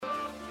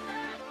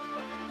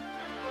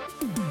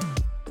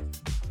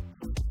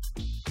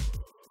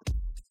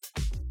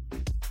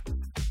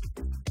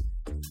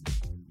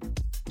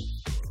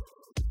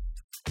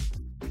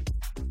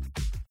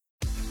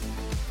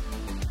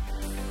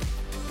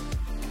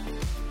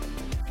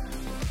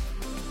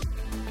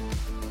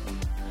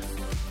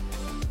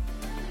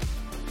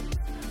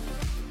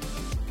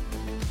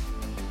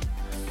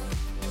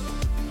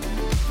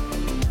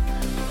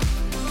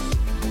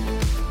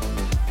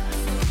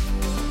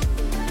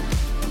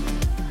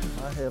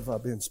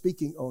have been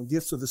speaking on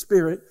gifts of the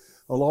Spirit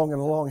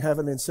along,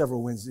 having in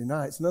several Wednesday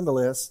nights.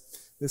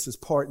 Nonetheless, this is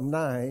part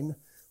 9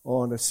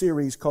 on a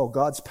series called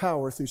God's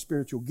Power Through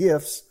Spiritual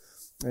Gifts.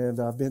 And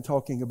I've been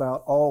talking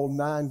about all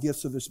 9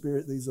 gifts of the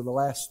Spirit. These are the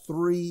last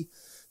 3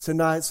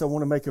 tonight. So I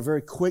want to make a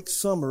very quick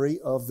summary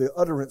of the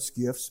utterance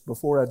gifts.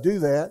 Before I do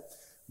that,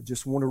 I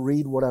just want to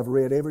read what I've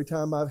read every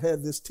time I've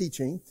had this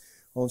teaching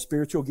on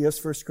spiritual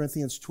gifts, 1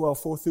 Corinthians 12,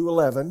 4 through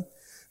 11.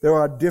 There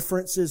are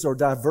differences or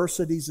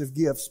diversities of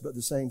gifts, but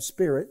the same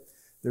Spirit.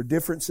 There are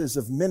differences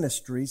of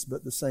ministries,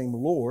 but the same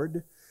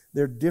Lord.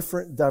 There are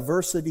different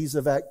diversities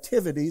of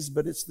activities,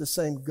 but it's the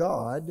same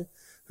God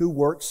who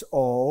works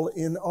all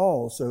in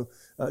all. So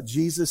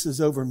Jesus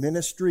is over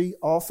ministry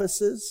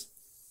offices.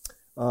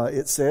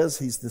 It says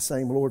He's the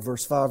same Lord,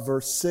 verse 5,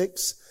 verse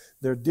 6.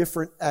 There are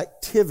different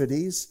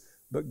activities,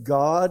 but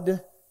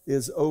God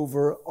is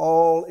over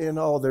all in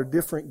all. There are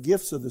different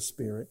gifts of the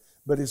Spirit,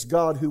 but it's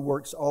God who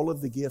works all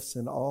of the gifts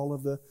in all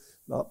of the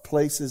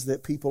places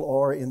that people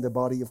are in the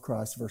body of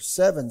Christ. Verse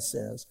 7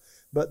 says,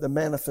 but the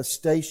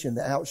manifestation,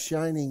 the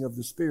outshining of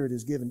the Spirit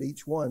is given to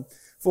each one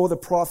for the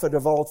profit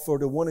of all. For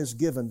to one is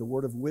given the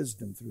word of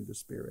wisdom through the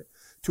Spirit,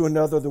 to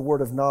another the word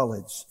of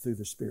knowledge through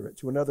the Spirit,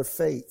 to another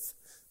faith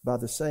by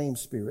the same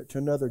Spirit, to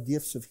another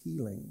gifts of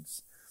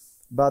healings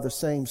by the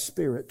same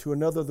Spirit, to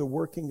another the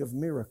working of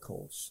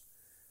miracles,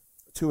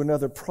 to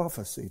another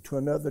prophecy, to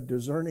another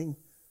discerning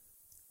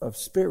of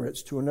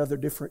spirits, to another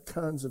different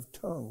kinds of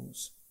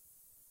tongues,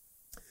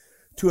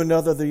 to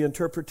another the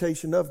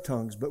interpretation of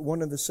tongues. But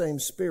one and the same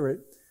Spirit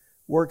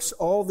works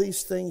all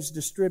these things,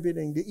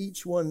 distributing to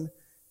each one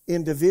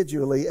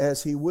individually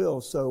as He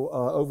will. So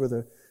over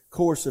the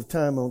course of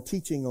time on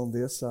teaching on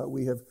this,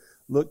 we have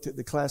looked at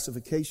the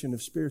classification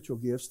of spiritual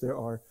gifts. There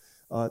are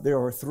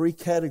 3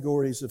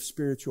 categories of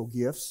spiritual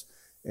gifts,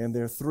 and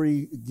there are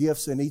 3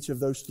 gifts in each of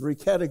those 3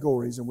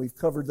 categories, and we've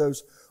covered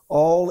those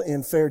all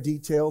in fair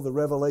detail. The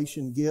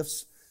revelation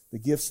gifts, the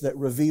gifts that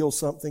reveal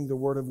something, the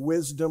word of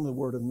wisdom, the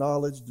word of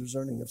knowledge,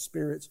 discerning of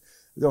spirits.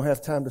 We don't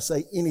have time to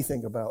say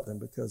anything about them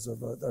because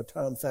of a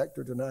time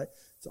factor tonight.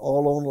 It's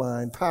all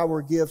online.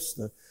 Power gifts,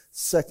 the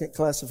second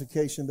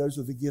classification, those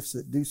are the gifts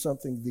that do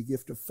something, the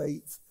gift of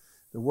faith,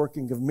 the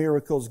working of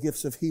miracles,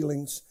 gifts of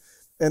healings.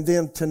 And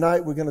then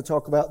tonight we're going to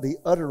talk about the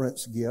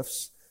utterance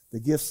gifts,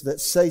 the gifts that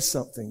say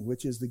something,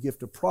 which is the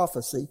gift of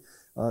prophecy,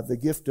 the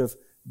gift of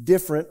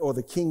different, or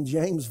the King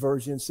James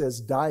Version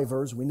says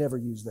divers. We never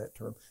use that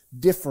term.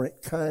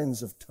 Different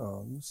kinds of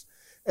tongues.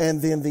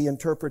 And then the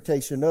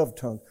interpretation of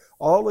tongues.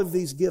 All of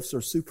these gifts are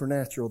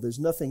supernatural. There's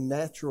nothing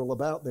natural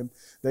about them.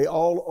 They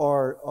all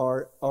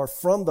are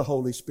from the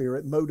Holy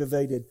Spirit,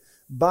 motivated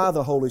by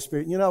the Holy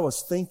Spirit. You know, I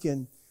was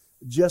thinking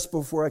just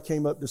before I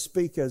came up to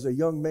speak as a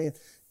young man,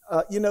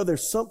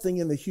 there's something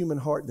in the human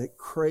heart that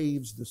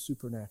craves the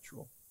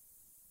supernatural.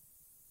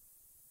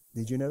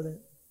 Did you know that?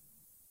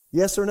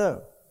 Yes or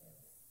no?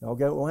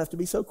 Okay, we won't have to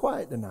be so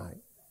quiet tonight.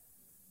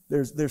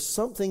 There's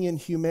something in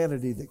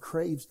humanity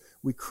that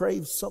we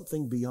crave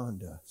something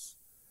beyond us.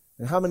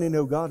 And how many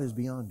know God is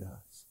beyond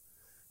us?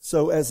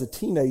 So as a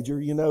teenager,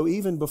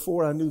 even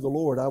before I knew the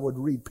Lord, I would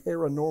read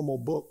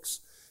paranormal books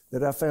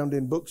that I found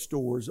in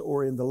bookstores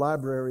or in the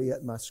library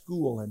at my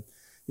school. And,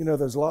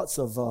 there's lots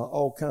of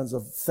all kinds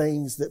of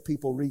things that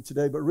people read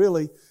today. But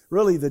really,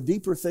 the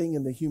deeper thing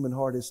in the human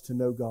heart is to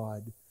know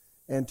God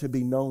and to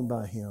be known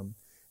by Him.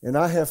 And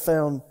I have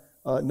found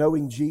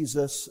knowing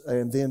Jesus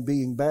and then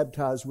being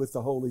baptized with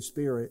the Holy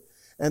Spirit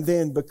and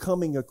then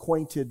becoming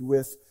acquainted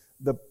with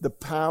the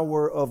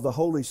power of the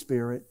Holy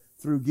Spirit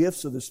through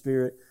gifts of the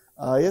Spirit,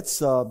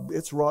 it's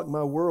rocked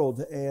my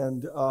world.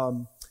 And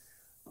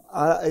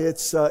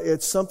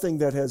it's something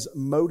that has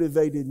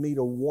motivated me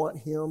to want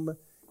Him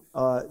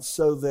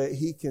so that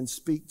He can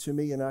speak to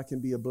me and I can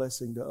be a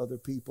blessing to other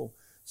people.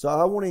 So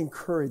I want to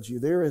encourage you.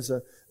 There is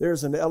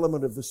an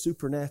element of the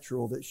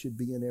supernatural that should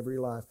be in every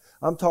life.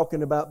 I'm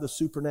talking about the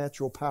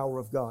supernatural power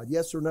of God.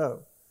 Yes or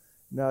no?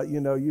 Now,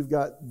 you've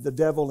got the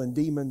devil and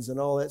demons and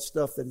all that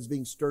stuff that is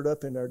being stirred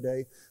up in our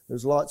day.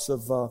 There's lots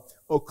of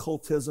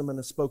occultism, and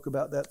I spoke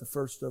about that the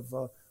first of,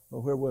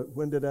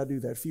 when did I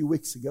do that? A few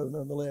weeks ago,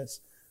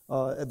 nonetheless.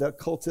 The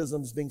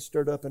occultism is being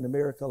stirred up in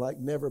America like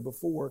never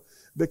before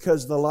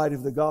because the light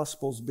of the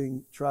gospel is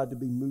being tried to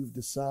be moved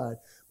aside.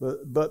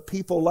 But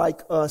people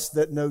like us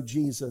that know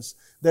Jesus,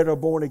 that are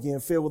born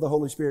again, filled with the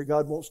Holy Spirit,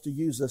 God wants to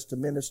use us to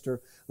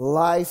minister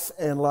life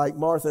and, like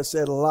Martha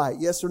said, light.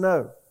 Yes or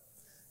no?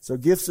 So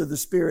gifts of the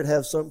Spirit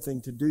have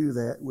something to do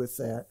with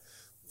that.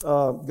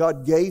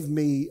 God gave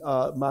me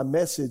my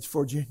message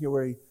for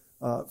January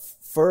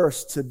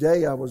 1st.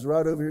 Today I was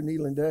right over here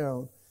kneeling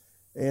down,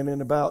 and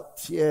in about,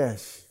 2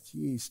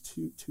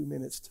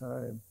 minutes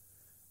time,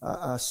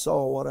 I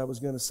saw what I was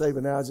going to say,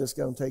 but now it's just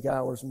going to take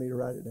hours for me to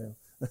write it down.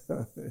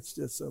 It's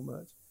just so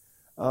much.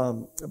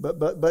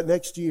 But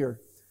next year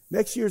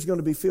is going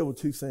to be filled with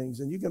 2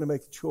 things, and you're going to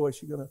make a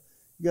choice. You're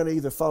going to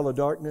either follow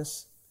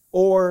darkness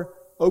or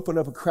open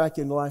up a crack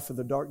in life for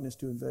the darkness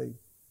to invade.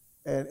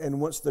 And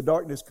once the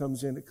darkness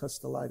comes in, it cuts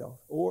the light off.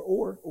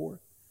 Or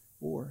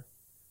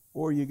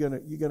you're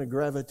gonna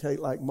gravitate,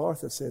 like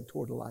Martha said,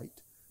 toward the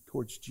light.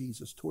 towards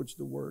Jesus, towards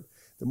the Word.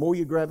 The more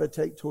you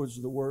gravitate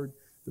towards the Word,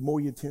 the more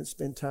you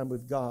spend time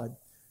with God,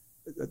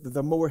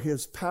 the more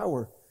His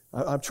power.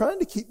 I'm trying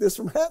to keep this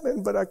from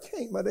happening, but I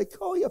can't.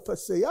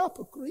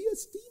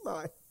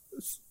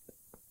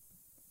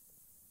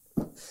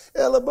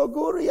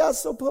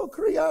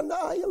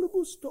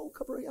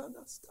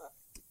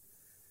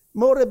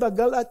 More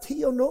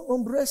bagalatio no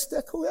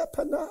ombreste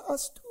coepana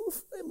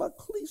astufre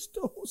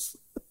maclistos.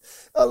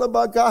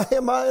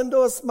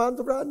 Alabagahemandos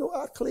mandrano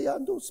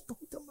acleandos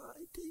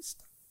putamaitis.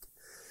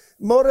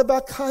 More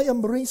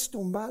bacayam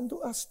ristum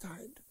mando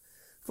astide.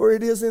 For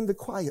it is in the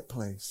quiet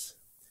place,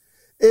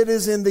 it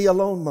is in the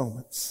alone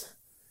moments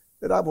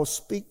that I will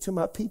speak to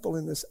my people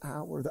in this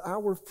hour, the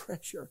hour of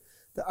pressure,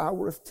 the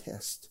hour of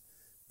test,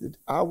 the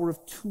hour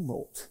of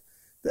tumult,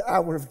 the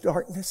hour of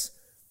darkness.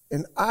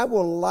 And I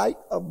will light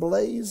a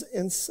blaze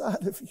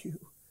inside of you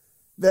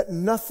that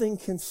nothing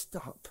can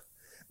stop,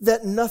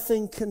 that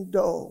nothing can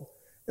dull.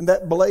 And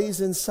that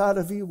blaze inside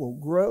of you will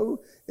grow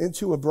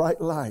into a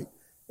bright light.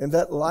 And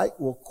that light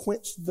will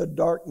quench the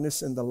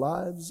darkness in the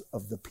lives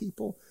of the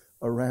people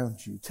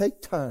around you.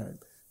 Take time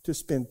to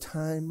spend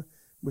time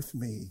with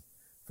me.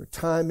 For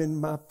time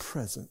in my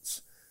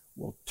presence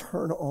will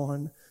turn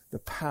on the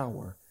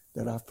power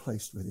that I've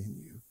placed within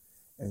you.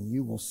 And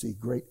you will see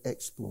great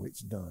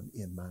exploits done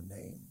in my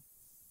name.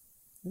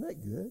 Isn't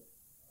that good?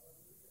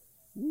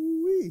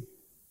 Woo-wee.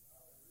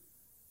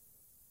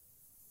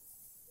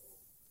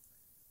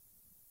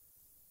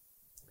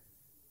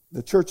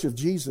 The Church of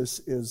Jesus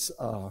is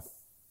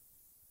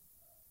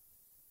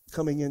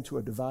coming into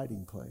a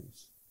dividing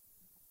place.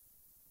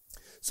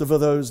 So for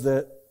those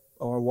that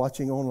are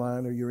watching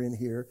online or you're in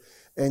here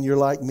and you're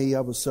like me,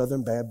 I was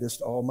Southern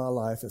Baptist all my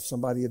life. If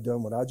somebody had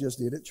done what I just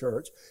did at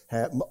church,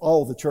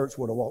 all the church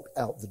would have walked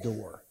out the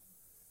door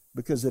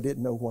because they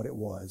didn't know what it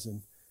was.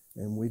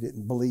 And we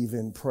didn't believe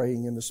in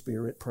praying in the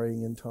Spirit,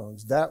 praying in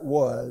tongues. That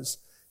was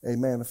a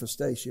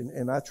manifestation,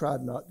 and I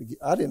tried not to.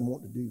 I didn't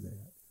want to do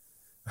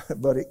that,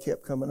 but it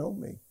kept coming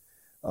on me.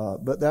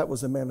 But that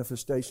was a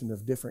manifestation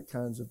of different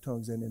kinds of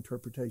tongues and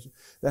interpretation.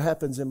 That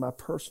happens in my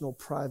personal,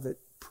 private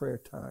prayer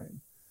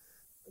time.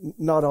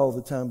 Not all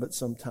the time, but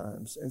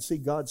sometimes. And see,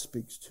 God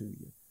speaks to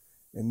you.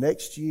 And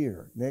next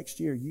year,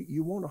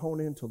 you want to hone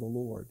into the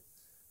Lord.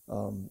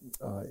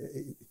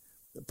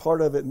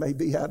 Part of it may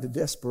be out of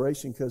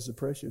desperation because the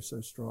pressure is so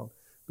strong.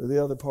 But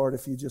the other part,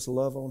 if you just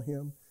love on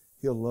Him,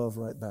 He'll love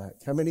right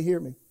back. How many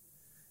hear me?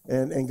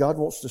 And God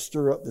wants to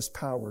stir up this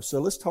power. So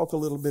let's talk a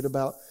little bit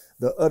about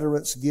the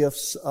utterance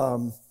gifts.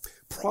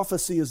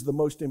 Prophecy is the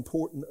most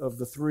important of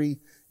the three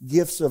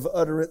gifts of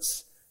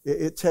utterance.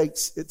 It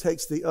takes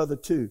the other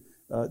two,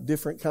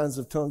 different kinds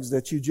of tongues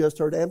that you just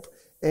heard,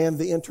 and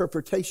the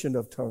interpretation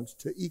of tongues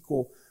to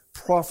equal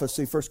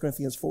prophecy. 1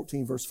 Corinthians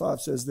 14 verse 5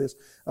 says this,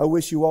 I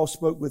wish you all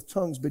spoke with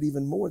tongues, but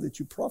even more that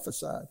you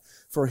prophesied.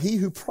 For he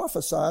who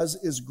prophesies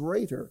is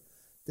greater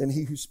than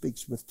he who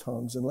speaks with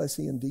tongues, unless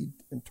he indeed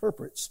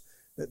interprets,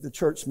 that the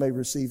church may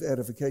receive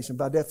edification.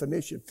 By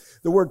definition,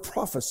 the word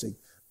prophecy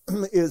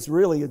is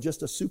really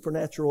just a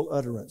supernatural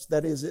utterance.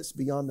 That is, it's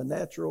beyond the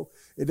natural.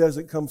 It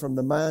doesn't come from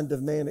the mind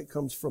of man. It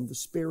comes from the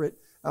Spirit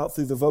out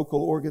through the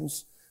vocal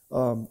organs.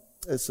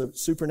 It's a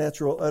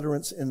supernatural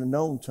utterance in a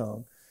known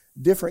tongue.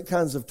 Different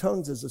kinds of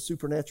tongues is a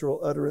supernatural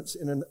utterance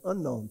in an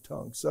unknown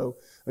tongue. So,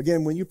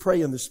 again, when you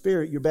pray in the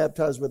Spirit, you're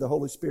baptized with the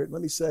Holy Spirit.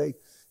 Let me say,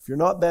 if you're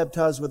not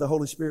baptized with the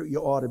Holy Spirit, you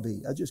ought to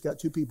be. I just got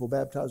 2 people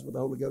baptized with the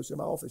Holy Ghost in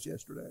my office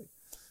yesterday.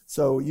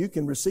 So you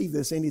can receive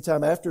this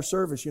anytime after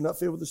service. You're not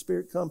filled with the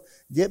Spirit, come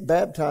get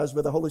baptized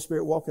with the Holy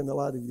Spirit, walk in the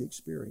light of the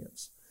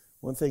experience.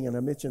 One thing, and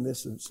I mentioned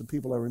this to some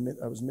people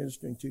I was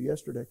ministering to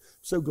yesterday. I'm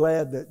so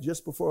glad that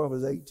just before I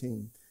was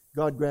 18,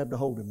 God grabbed a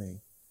hold of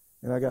me.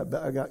 And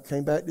I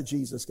came back to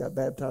Jesus, got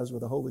baptized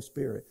with the Holy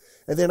Spirit.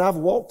 And then I've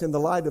walked in the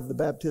light of the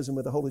baptism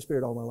with the Holy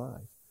Spirit all my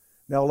life.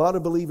 Now, a lot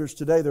of believers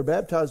today, they're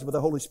baptized with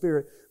the Holy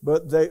Spirit,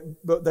 but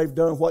they've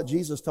done what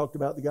Jesus talked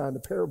about the guy in the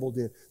parable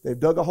did. They've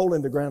dug a hole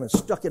in the ground and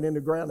stuck it in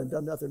the ground and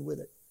done nothing with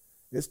it.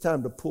 It's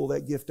time to pull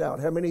that gift out.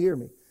 How many hear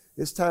me?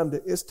 It's time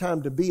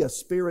to be a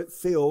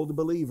Spirit-filled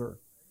believer.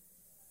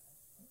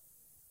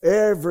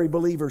 Every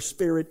believer's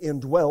spirit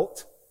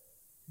indwelt,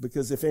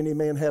 because if any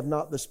man have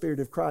not the Spirit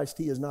of Christ,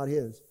 he is not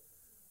his.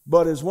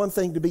 But it's one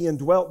thing to be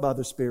indwelt by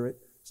the Spirit.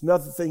 It's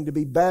another thing to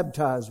be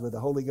baptized with the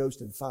Holy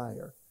Ghost and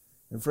fire.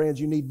 And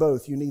friends, you need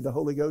both. You need the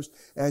Holy Ghost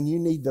and you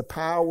need the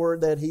power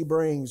that He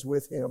brings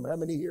with Him. How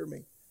many hear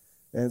me?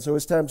 And so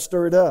it's time to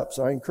stir it up.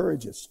 So I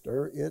encourage you,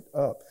 stir it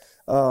up.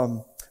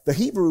 The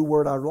Hebrew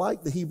word, I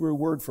like the Hebrew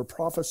word for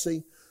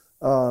prophecy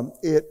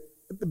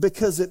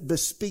because it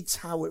bespeaks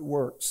how it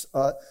works.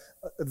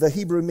 The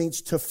Hebrew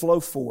means to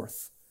flow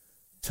forth,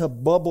 to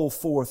bubble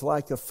forth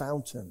like a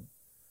fountain.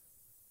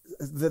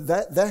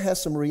 That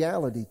has some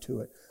reality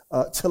to it.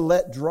 To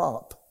let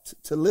drop,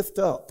 to lift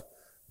up,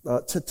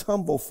 to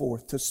tumble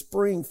forth, to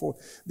spring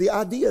forth. The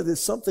idea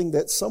is something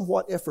that's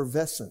somewhat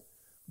effervescent,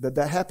 that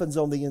happens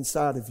on the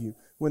inside of you.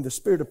 When the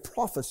spirit of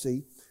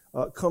prophecy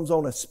comes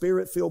on a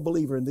Spirit-filled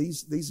believer, and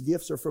these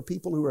gifts are for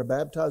people who are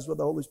baptized with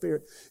the Holy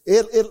Spirit,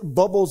 it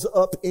bubbles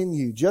up in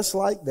you just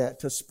like that,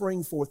 to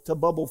spring forth, to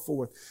bubble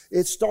forth.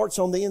 It starts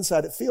on the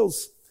inside. It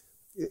feels,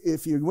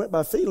 if you went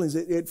by feelings,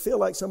 it'd feel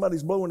like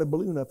somebody's blowing a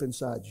balloon up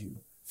inside you.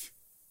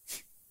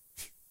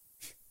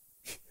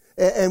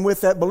 And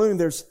with that balloon,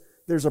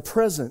 there's a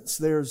presence.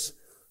 It's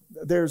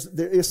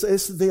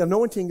the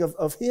anointing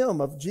of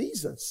Him, of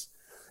Jesus.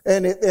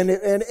 And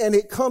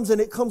it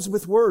comes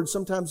with words.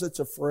 Sometimes it's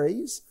a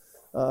phrase.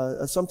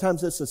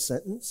 Sometimes it's a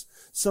sentence.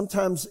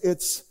 Sometimes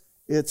it's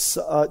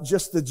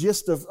just the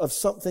gist of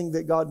something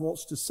that God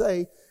wants to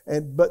say.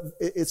 But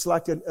it's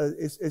like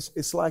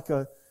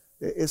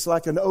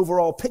an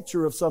overall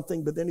picture of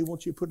something. But then He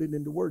wants you to put it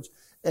into words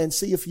and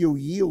see if you'll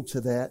yield to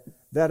that.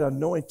 That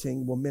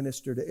anointing will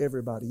minister to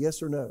everybody.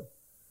 Yes or no?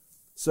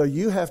 So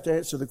you have to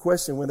answer the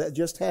question. When that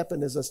just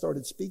happened as I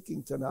started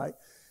speaking tonight,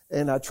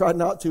 and I tried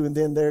not to, and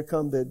then there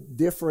come the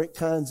different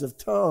kinds of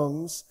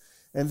tongues.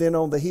 And then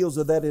on the heels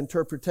of that,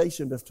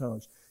 interpretation of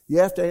tongues. You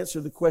have to answer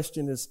the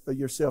question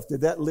yourself. Did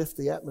that lift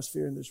the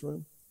atmosphere in this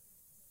room?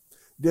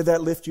 Did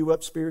that lift you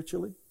up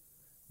spiritually?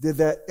 Did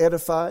that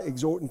edify,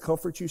 exhort, and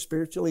comfort you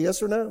spiritually?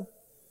 Yes or no?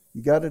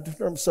 You got to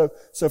determine. So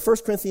 1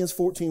 Corinthians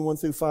 14, 1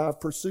 through 5,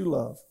 pursue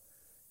love.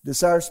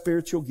 Desire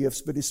spiritual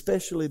gifts, but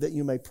especially that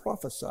you may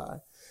prophesy.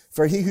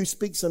 For he who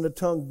speaks in a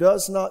tongue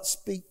does not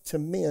speak to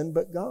men,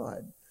 but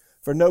God.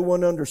 For no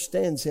one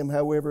understands him,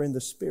 however, in the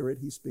Spirit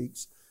he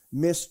speaks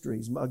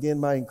mysteries. Again,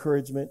 my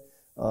encouragement,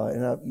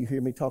 you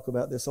hear me talk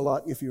about this a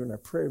lot if you're in our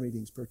prayer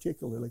meetings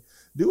particularly,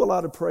 do a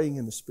lot of praying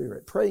in the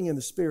Spirit. Praying in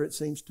the Spirit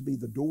seems to be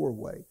the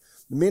doorway.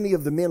 Many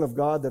of the men of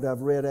God that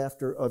I've read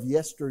of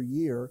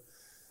yesteryear,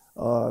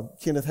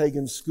 Kenneth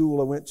Hagin's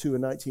school I went to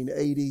in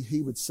 1980,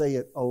 he would say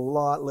it a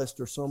lot.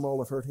 Lester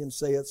Sumrall, I've heard him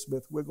say it.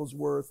 Smith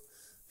Wigglesworth,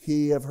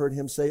 I've heard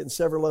him say it. And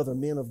several other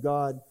men of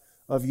God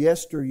of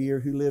yesteryear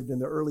who lived in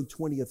the early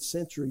 20th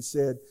century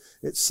said,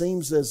 it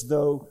seems as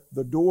though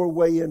the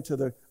doorway into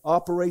the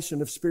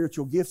operation of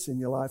spiritual gifts in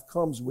your life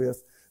comes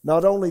with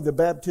not only the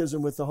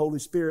baptism with the Holy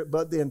Spirit,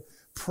 but then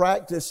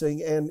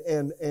practicing and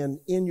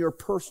in your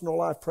personal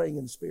life praying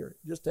in the Spirit,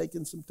 just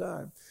taking some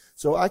time.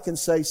 So I can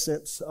say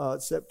since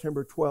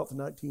September 12th,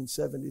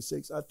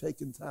 1976, I've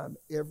taken time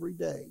every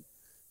day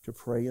to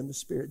pray in the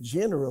Spirit.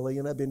 Generally,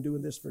 and I've been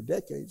doing this for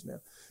decades now,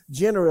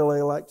 generally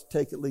I like to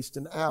take at least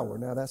an hour.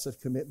 Now that's a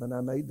commitment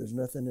I made. There's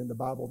nothing in the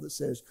Bible that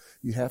says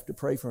you have to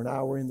pray for an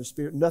hour in the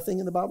Spirit. Nothing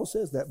in the Bible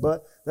says that,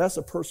 but that's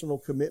a personal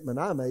commitment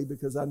I made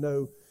because I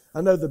know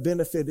the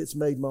benefit it's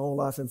made in my own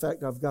life. In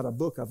fact, I've got a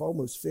book I've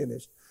almost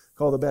finished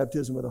called The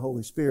Baptism of the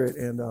Holy Spirit,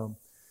 and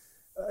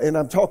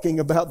I'm talking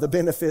about the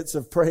benefits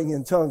of praying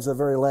in tongues, the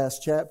very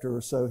last chapter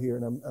or so here,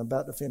 and I'm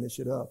about to finish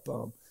it up.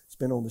 It's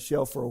been on the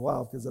shelf for a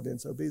while because I've been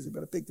so busy,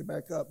 but I picked it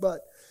back up.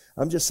 But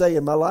I'm just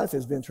saying my life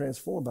has been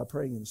transformed by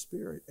praying in the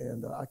Spirit,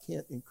 and I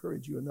can't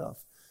encourage you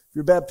enough. If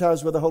you're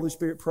baptized with the Holy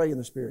Spirit, pray in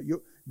the Spirit.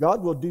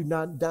 God will do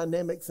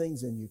dynamic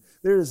things in you.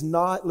 There's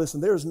not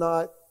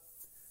a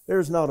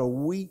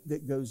week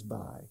that goes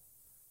by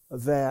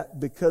that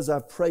because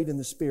I've prayed in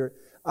the Spirit,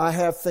 I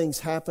have things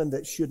happen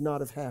that should not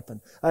have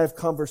happened. I have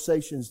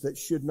conversations that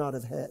should not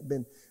have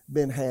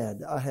been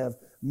had. I have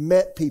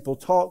met people,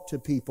 talked to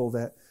people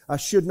that I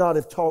should not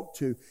have talked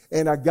to,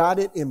 and I got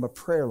it in my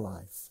prayer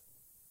life.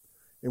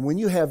 And when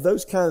you have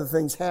those kind of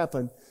things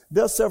happen, it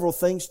does several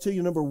things to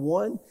you. Number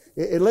one,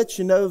 it lets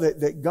you know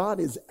that God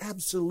is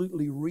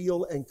absolutely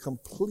real and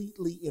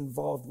completely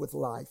involved with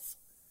life.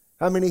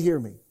 How many hear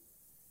me?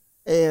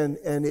 And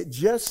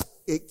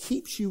it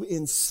keeps you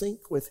in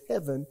sync with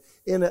heaven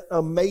in an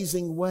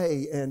amazing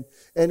way. And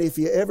if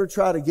you ever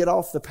try to get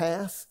off the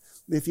path,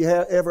 if you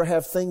ever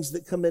have things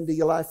that come into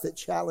your life that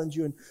challenge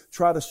you and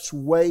try to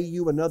sway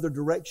you another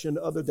direction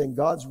other than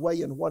God's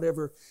way in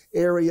whatever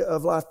area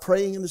of life,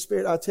 praying in the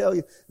Spirit, I tell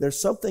you,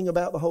 there's something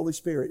about the Holy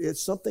Spirit.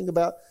 It's something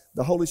about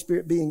the Holy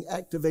Spirit being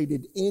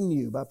activated in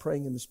you by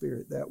praying in the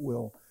Spirit that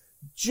will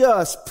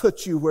just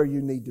put you where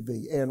you need to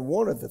be. And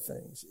one of the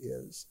things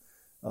is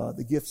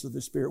the gifts of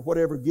the Spirit.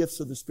 Whatever gifts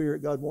of the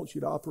Spirit God wants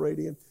you to operate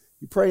in,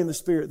 you pray in the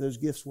Spirit, those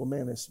gifts will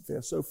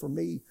manifest. So for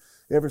me,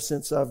 ever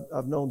since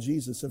I've known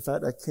Jesus, in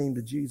fact, I came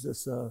to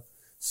Jesus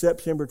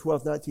September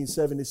 12th,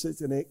 1976.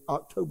 In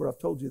October, I've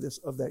told you this,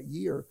 of that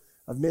year,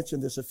 I've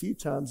mentioned this a few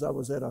times. I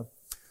was at a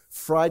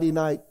Friday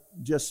night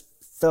just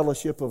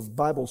fellowship of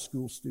Bible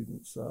school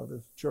students.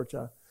 The church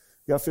I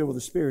got filled with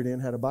the Spirit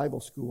in had a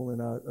Bible school,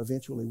 and I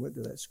eventually went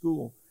to that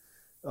school.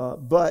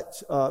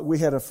 But we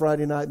had a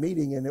Friday night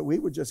meeting, and we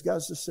were just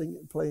guys just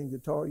singing, playing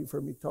guitar. You've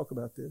heard me talk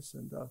about this,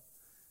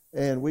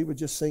 and we were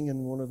just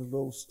singing one of the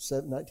little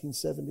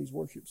 1970s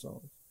worship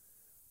songs.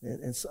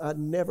 And so I'd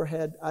never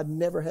had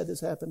this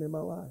happen in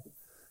my life,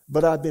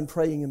 but I've been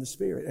praying in the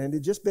Spirit, and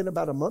it's just been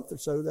about a month or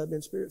so that I've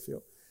been Spirit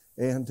filled.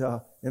 And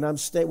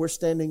we're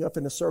standing up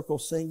in a circle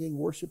singing,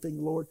 worshiping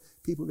the Lord.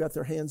 People got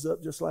their hands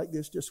up just like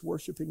this, just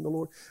worshiping the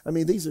Lord. I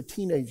mean, these are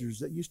teenagers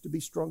that used to be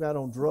strung out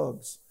on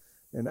drugs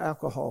and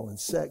alcohol and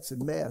sex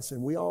and mess,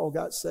 and we all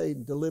got saved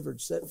and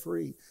delivered, set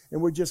free.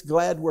 And we're just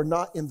glad we're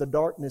not in the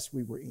darkness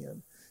we were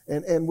in.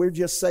 And we're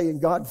just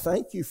saying, God,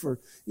 thank you for,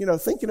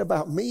 thinking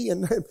about me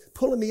and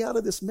pulling me out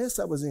of this mess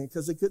I was in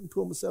because I couldn't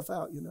pull myself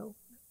out, And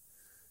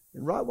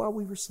right while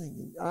we were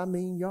singing,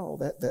 y'all,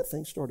 that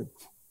thing started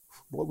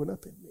blowing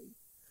up in me.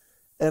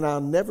 And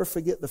I'll never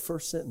forget the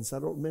first sentence. I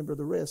don't remember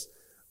the rest.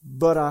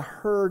 But I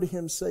heard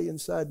him say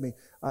inside me,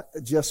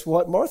 just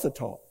what Martha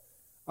taught.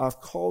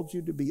 I've called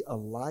you to be a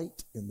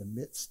light in the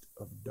midst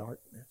of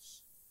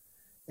darkness.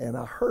 And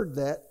I heard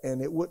that, and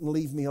it wouldn't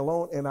leave me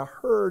alone. And I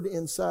heard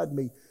inside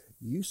me,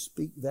 you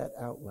speak that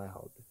out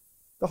loud.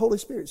 The Holy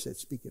Spirit said,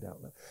 speak it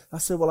out loud. I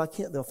said, well, I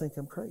can't. They'll think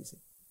I'm crazy.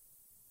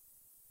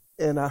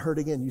 And I heard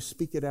again, you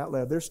speak it out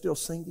loud. They're still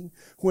singing.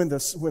 When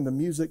the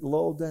music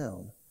lulled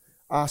down,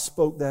 I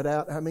spoke that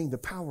out. The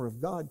power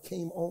of God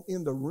came on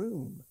in the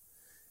room.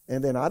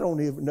 And then I don't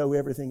even know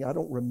everything. I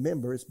don't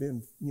remember. It's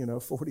been,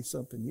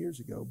 40-something years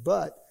ago.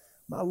 But,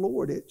 my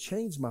Lord, it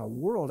changed my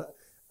world.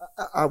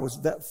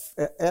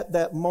 At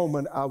that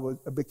moment, I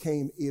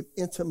became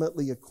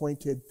intimately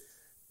acquainted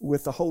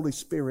with the Holy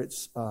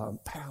Spirit's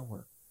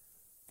power.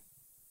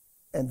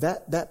 And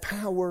that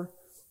power,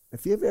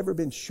 if you've ever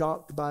been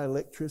shocked by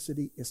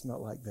electricity, it's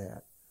not like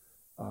that.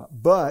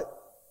 But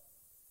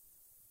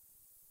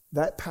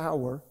that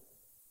power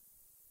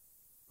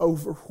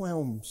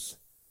overwhelms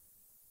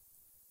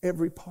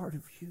every part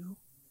of you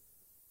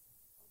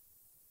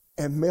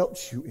and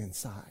melts you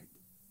inside.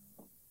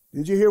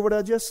 Did you hear what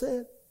I just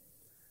said?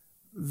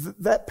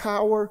 That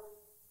power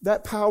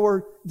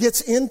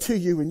gets into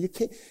you, and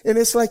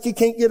it's like you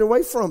can't get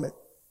away from it.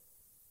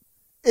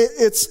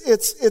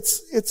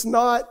 It's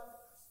not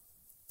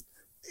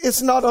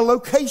a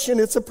location,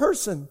 it's a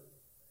person.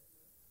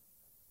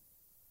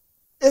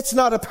 It's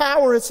not a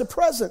power, it's a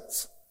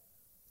presence.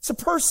 It's a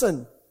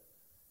person.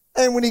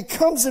 And when he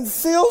comes and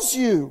fills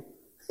you,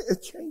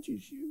 it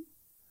changes you.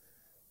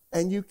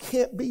 And you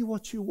can't be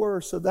what you were.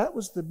 So that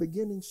was the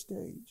beginning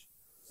stage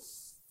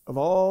of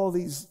all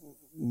these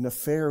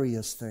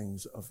nefarious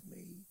things of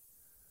me.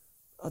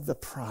 Of the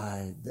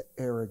pride, the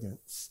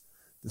arrogance,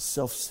 the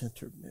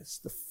self-centeredness,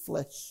 the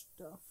flesh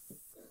stuff.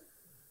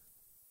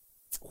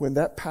 When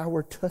that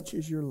power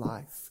touches your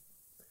life,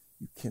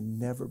 you can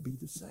never be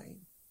the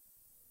same.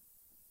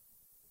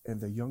 And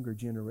the younger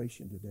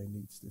generation today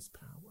needs this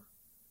power.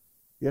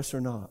 Yes or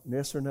not?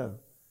 Yes or no?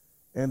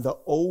 And the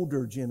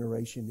older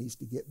generation needs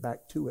to get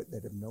back to it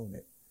that have known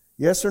it.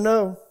 Yes or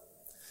no?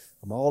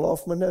 I'm all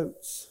off my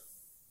notes.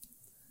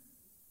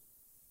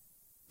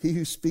 He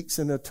who speaks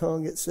in a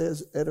tongue, it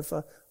says,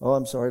 edify. Oh,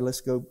 I'm sorry.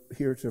 Let's go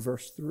here to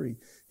verse 3.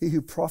 He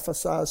who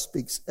prophesies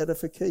speaks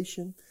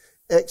edification,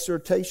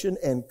 exhortation,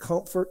 and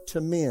comfort to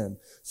men.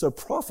 So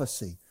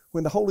prophecy,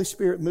 when the Holy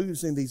Spirit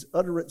moves in these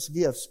utterance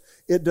gifts,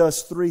 it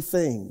does three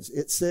things.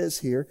 It says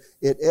here,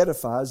 it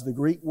edifies. The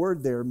Greek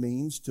word there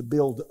means to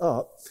build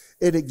up.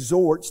 It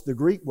exhorts. The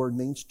Greek word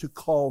means to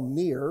call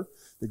near.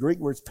 The Greek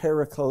word's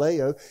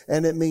parakaleo,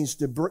 and it means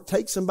to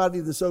take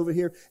somebody that's over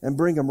here and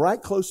bring them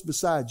right close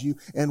beside you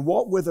and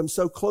walk with them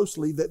so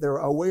closely that they're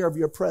aware of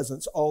your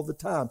presence all the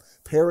time.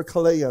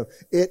 Parakaleo.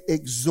 It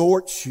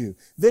exhorts you.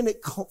 Then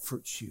it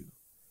comforts you.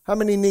 How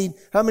many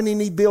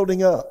need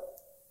building up?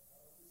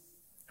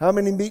 How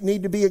many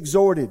need to be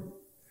exhorted?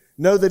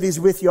 Know that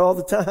He's with you all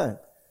the time.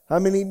 How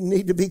many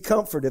need to be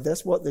comforted?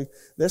 That's what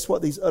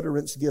these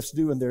utterance gifts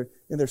do in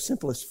their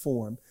simplest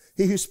form.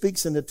 He who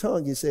speaks in the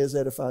tongue, he says,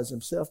 edifies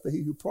himself, but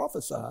he who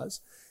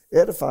prophesies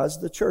edifies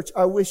the church.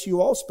 I wish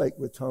you all spake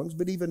with tongues,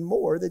 but even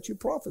more that you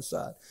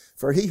prophesied.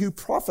 For he who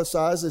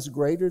prophesies is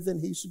greater than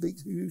he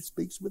who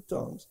speaks with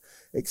tongues,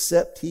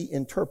 except he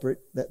interpret,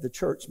 that the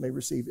church may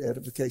receive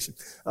edification.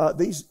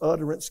 These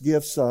utterance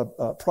gifts,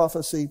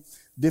 prophecy,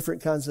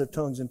 different kinds of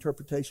tongues,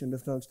 interpretation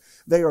of tongues,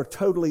 they are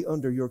totally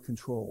under your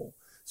control.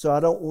 So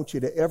I don't want you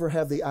to ever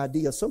have the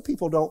idea. Some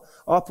people don't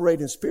operate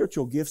in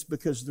spiritual gifts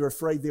because they're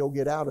afraid they'll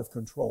get out of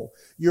control.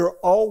 You're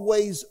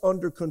always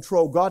under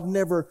control. God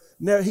never,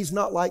 He's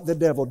not like the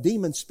devil.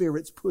 Demon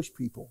spirits push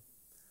people.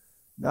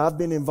 Now, I've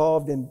been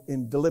involved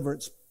in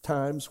deliverance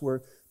times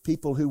where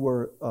people who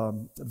were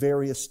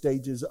various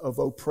stages of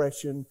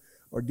oppression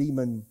or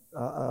demon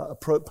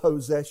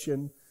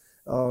possession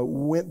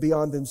went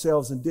beyond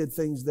themselves and did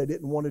things they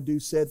didn't want to do,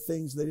 said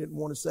things they didn't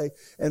want to say,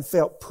 and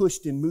felt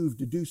pushed and moved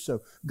to do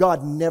so.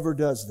 God never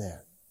does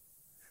that.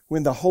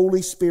 When the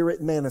Holy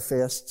Spirit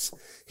manifests,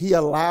 He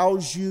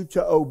allows you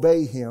to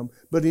obey Him,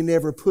 but He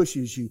never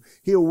pushes you.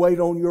 He'll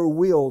wait on your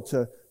will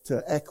to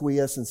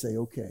acquiesce and say,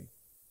 okay.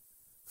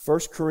 1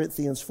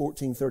 Corinthians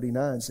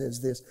 14:39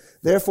 says this,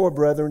 therefore,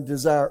 brethren,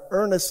 desire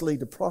earnestly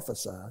to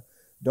prophesy.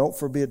 Don't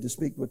forbid to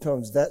speak with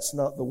tongues. That's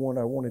not the one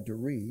I wanted to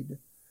read.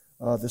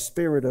 The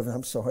spirit of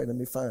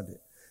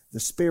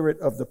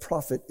the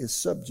prophet is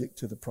subject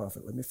to the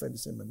prophet. Let me find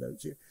this in my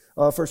notes here.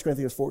 1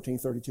 Corinthians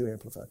 14:32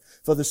 Amplified.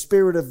 For the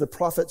spirit of the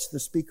prophets, the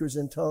speakers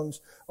in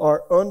tongues,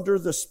 are under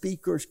the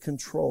speaker's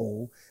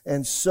control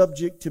and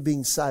subject to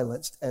being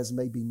silenced as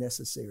may be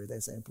necessary.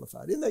 That's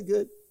Amplified. Isn't that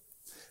good?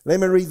 Let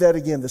me read that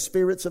again. The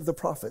spirits of the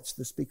prophets,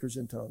 the speakers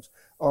in tongues,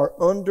 are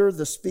under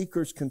the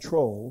speaker's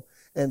control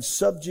and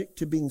subject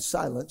to being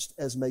silenced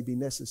as may be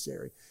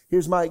necessary.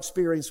 Here's my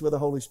experience with the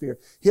Holy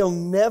Spirit. He'll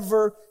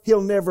never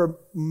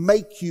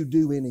make you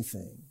do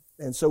anything.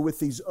 And so with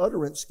these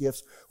utterance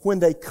gifts, when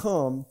they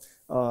come,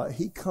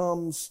 He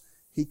comes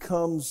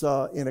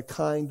in a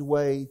kind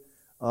way.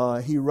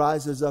 He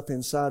rises up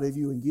inside of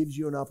you and gives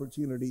you an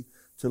opportunity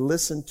to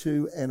listen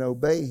to and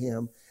obey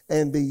Him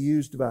and be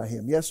used by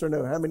Him. Yes or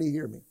no? How many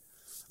hear me?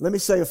 Let me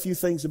say a few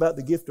things about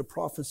the gift of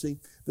prophecy.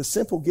 The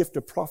simple gift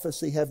of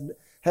prophecy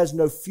has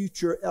no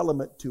future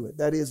element to it.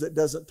 That is, it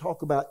doesn't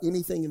talk about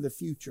anything in the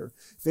future.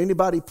 If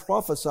anybody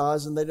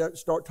prophesies and they don't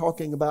start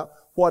talking about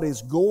what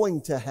is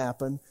going to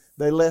happen,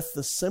 they left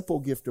the simple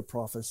gift of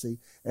prophecy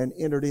and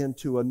entered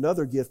into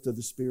another gift of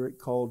the Spirit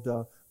called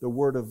the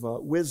word of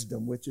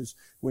wisdom, which is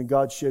when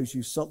God shows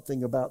you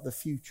something about the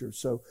future.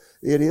 So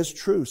it is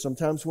true.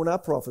 Sometimes when I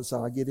prophesy,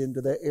 I get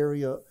into that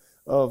area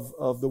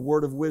of the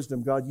word of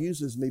wisdom. God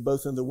uses me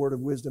both in the word of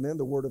wisdom and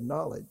the word of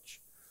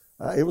knowledge.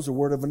 It was a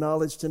word of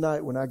knowledge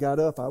tonight. When I got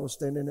up, I was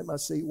standing at my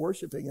seat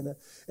worshiping,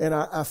 and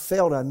I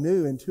felt, I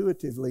knew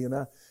intuitively, and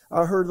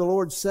I heard the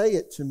Lord say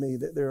it to me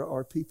that there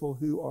are people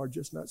who are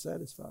just not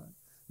satisfied.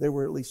 There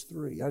were at least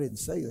 3. I didn't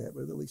say that,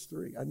 but at least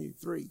 3. I knew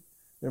 3.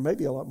 There may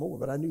be a lot more,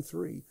 but I knew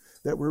 3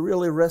 that were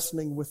really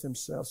wrestling with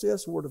themselves. See,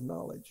 that's the word of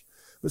knowledge.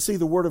 But see,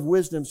 the word of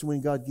wisdom is when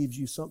God gives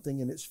you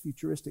something and it's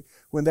futuristic.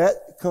 When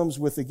that comes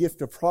with the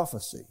gift of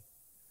prophecy,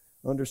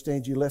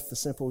 understand you left the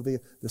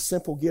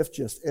simple gift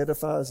just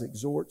edifies,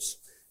 exhorts,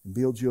 and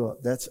builds you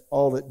up. That's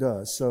all it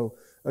does. So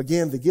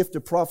again, the gift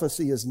of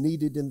prophecy is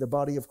needed in the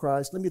body of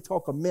Christ. Let me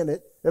talk a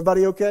minute.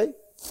 Everybody okay?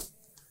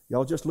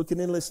 Y'all just looking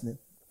and listening.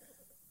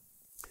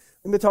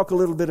 Let me talk a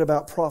little bit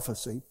about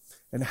prophecy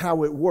and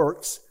how it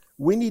works.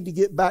 We need to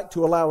get back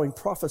to allowing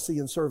prophecy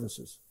in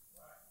services.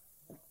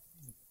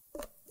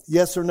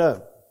 Yes or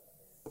no?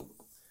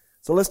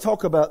 So let's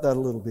talk about that a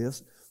little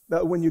bit.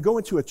 Now, when you go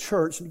into a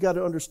church, you've got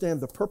to understand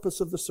the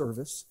purpose of the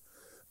service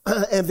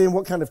and then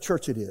what kind of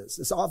church it is.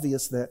 It's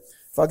obvious that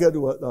if I go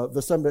to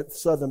the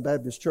Southern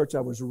Baptist church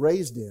I was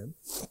raised in,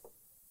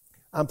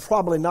 I'm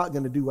probably not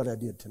going to do what I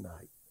did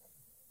tonight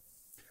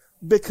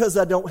because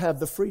I don't have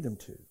the freedom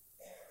to.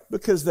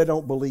 Because they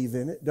don't believe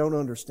in it, don't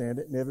understand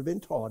it, never been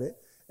taught it,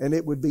 and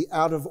it would be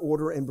out of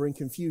order and bring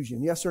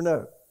confusion. Yes or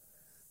no?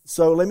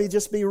 So let me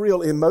just be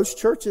real. In most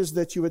churches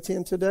that you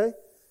attend today,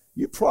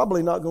 you're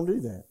probably not going to do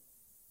that.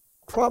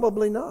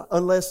 Probably not,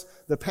 unless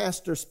the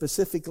pastor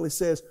specifically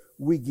says,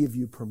 we give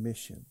you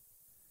permission,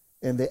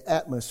 and the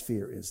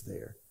atmosphere is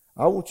there.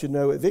 I want you to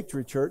know at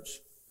Victory Church,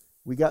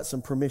 we got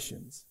some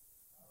permissions.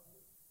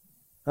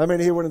 How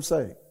many hear what I'm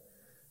saying?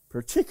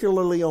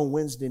 Particularly on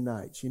Wednesday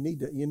nights, you need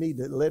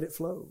to let it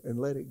flow and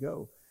let it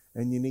go.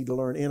 And you need to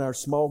learn in our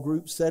small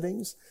group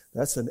settings.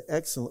 That's an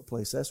excellent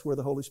place. That's where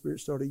the Holy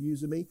Spirit started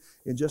using me,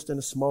 in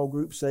a small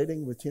group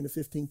setting with 10 to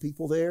 15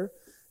 people there.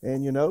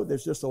 And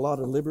there's just a lot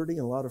of liberty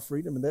and a lot of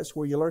freedom, and that's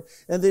where you learn.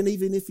 And then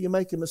even if you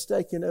make a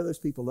mistake, those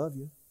people love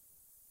you.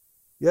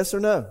 Yes or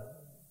no?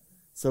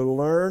 So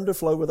learn to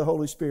flow with the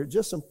Holy Spirit.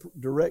 Just some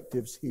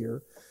directives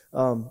here.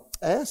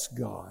 Ask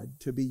God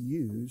to be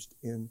used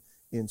in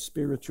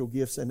spiritual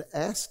gifts and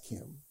ask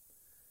Him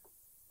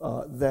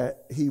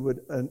that He would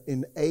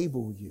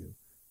enable you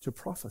to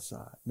prophesy.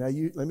 Now,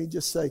 let me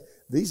just say,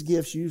 these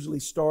gifts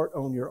usually start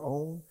on your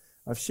own.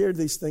 I've shared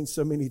these things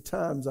so many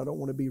times, I don't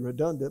want to be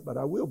redundant, but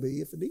I will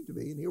be if it need to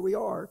be, and here we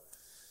are.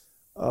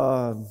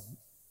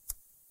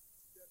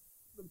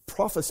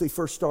 Prophecy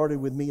first started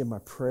with me in my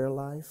prayer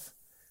life.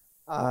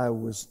 I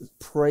was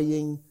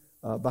praying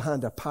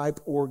behind a pipe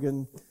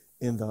organ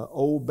in the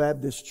old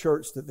Baptist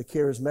church, that the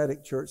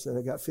charismatic church that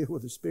I got filled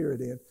with the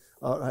Spirit in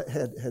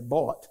had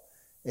bought.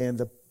 And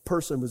the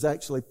person was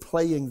actually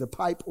playing the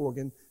pipe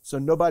organ so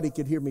nobody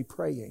could hear me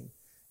praying.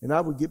 And I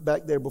would get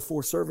back there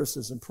before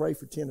services and pray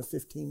for 10 or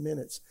 15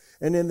 minutes.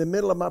 And in the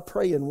middle of my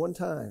praying one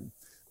time,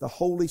 the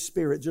Holy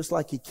Spirit, just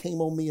like He came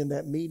on me in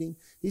that meeting,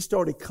 He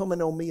started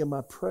coming on me in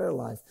my prayer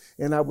life.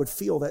 And I would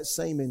feel that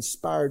same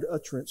inspired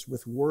utterance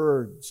with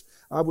words.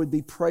 I would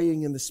be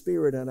praying in the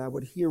Spirit and I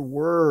would hear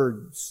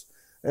words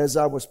as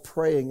I was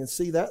praying. And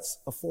see, that's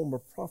a form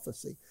of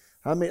prophecy.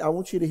 I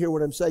want you to hear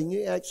what I'm saying.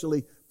 You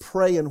actually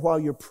pray, and while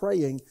you're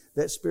praying,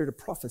 that spirit of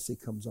prophecy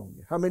comes on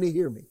you. How many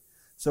hear me?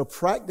 So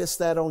practice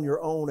that on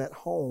your own at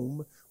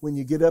home. When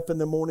you get up in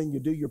the morning, you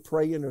do your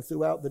praying, or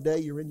throughout the day,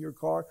 you're in your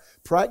car.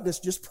 Practice,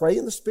 just pray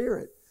in the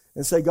Spirit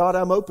and say, God,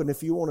 I'm open.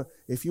 If you want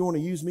to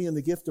use me in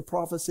the gift of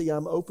prophecy,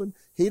 I'm open.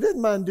 He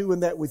doesn't mind doing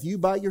that with you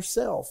by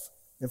yourself.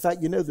 In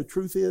fact, the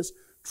truth is,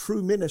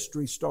 true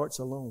ministry starts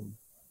alone.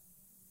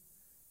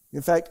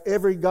 In fact,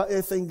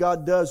 everything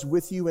God does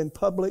with you in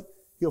public,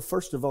 He'll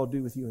first of all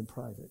do with you in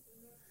private.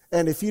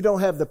 And if you don't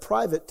have the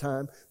private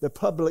time, the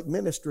public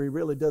ministry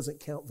really doesn't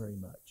count very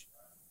much.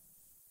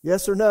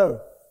 Yes or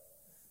no?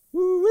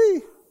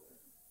 Woo-wee.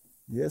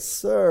 Yes,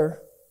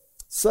 sir.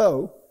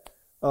 So,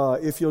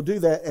 if you'll do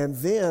that, and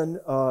then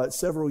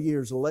several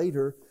years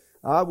later,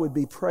 I would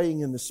be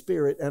praying in the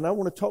Spirit. And I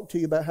want to talk to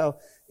you about how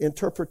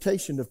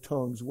interpretation of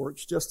tongues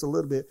works just a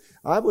little bit.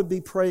 I would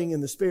be praying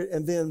in the Spirit,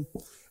 and then,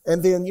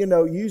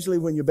 usually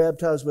when you're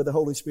baptized with the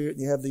Holy Spirit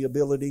and you have the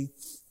ability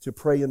to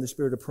pray in the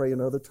Spirit or pray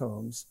in other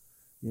tongues,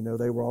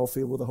 they were all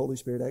filled with the Holy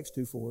Spirit. Acts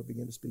 2:4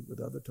 began to speak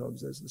with other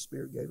tongues as the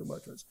Spirit gave them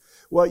utterance.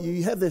 Well,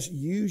 you have this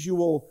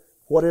usual,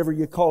 whatever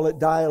you call it,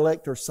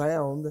 dialect or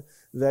sound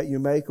that you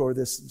make, or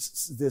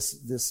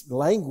this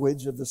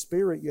language of the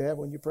Spirit you have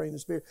when you pray in the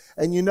Spirit.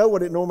 And you know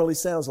what it normally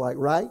sounds like,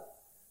 right?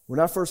 When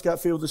I first got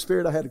filled with the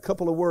Spirit, I had a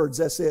couple of words.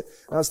 That's it.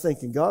 I was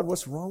thinking, God,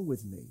 what's wrong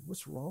with me?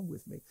 What's wrong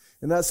with me?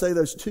 And I'd say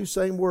those two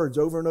same words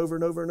over and over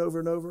and over and over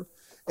and over.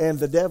 And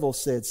the devil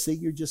said, see,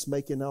 you're just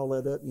making all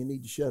that up. You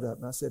need to shut up.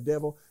 And I said,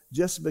 devil,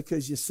 just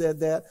because you said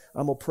that,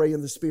 I'm going to pray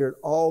in the Spirit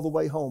all the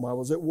way home. I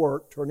was at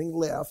work turning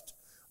left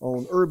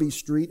on Irby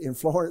Street in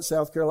Florence,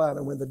 South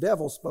Carolina. When the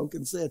devil spoke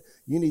and said,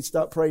 you need to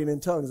stop praying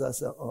in tongues, I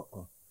said,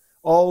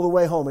 all the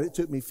way home. And it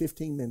took me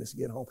 15 minutes to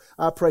get home.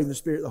 I prayed in the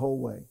Spirit the whole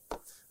way.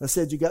 I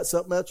said, you got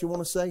something else you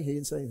want to say? He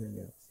didn't say anything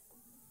else.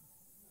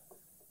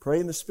 Pray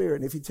in the Spirit.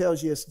 And if he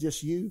tells you it's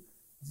just you,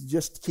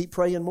 just keep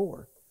praying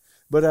more.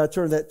 But I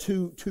turned that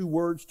two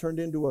words turned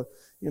into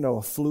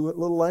a fluent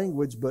little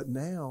language. But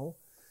now,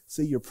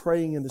 see, you're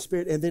praying in the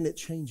Spirit, and then it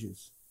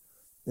changes.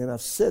 And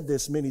I've said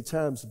this many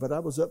times, but I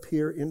was up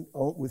here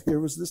here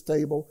was this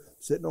table,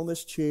 sitting on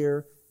this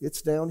chair.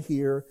 It's down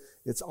here.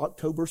 It's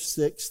October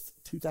 6th,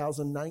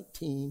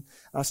 2019.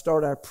 I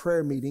start our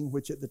prayer meeting,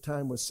 which at the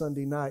time was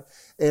Sunday night.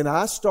 And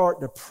I start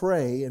to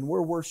pray, and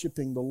we're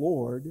worshiping the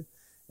Lord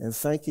and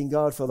thanking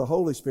God for the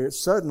Holy Spirit.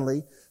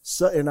 Suddenly,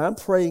 and I'm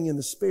praying in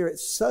the Spirit,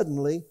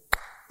 suddenly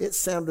it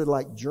sounded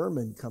like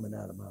German coming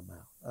out of my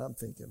mouth. I'm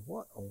thinking,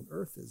 what on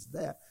earth is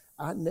that?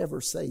 I never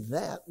say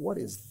that. What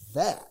is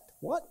that?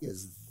 What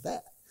is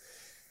that?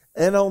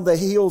 And on the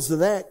heels of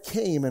that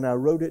came, and I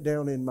wrote it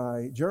down in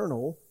my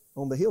journal,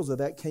 on the heels of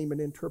that came an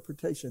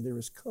interpretation. There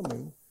is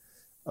coming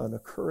an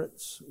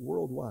occurrence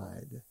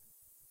worldwide,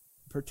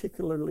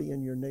 particularly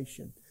in your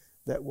nation,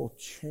 that will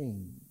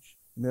change.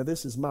 Now,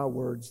 this is my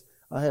words.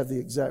 I have the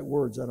exact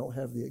words. I don't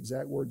have the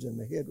exact words in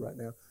the head right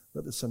now,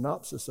 but the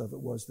synopsis of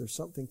it was there's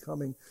something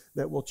coming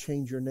that will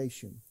change your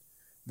nation,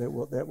 that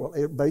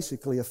will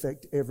basically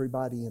affect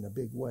everybody in a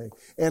big way.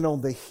 And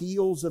on the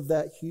heels of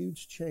that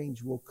huge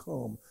change will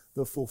come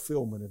the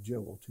fulfillment of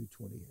Joel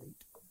 2:28.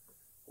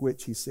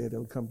 Which he said,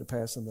 it'll come to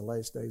pass in the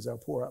last days. I'll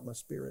pour out my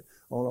Spirit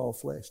on all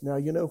flesh. Now,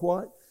 you know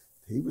what?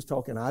 He was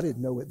talking, I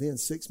didn't know it then.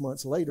 6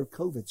 months later,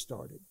 COVID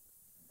started.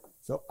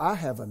 So I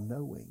have a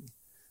knowing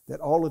that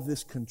all of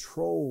this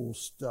control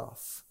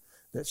stuff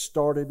that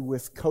started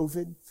with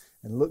COVID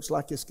and looks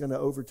like it's going to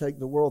overtake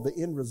the world,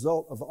 the end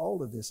result of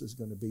all of this is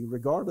going to be,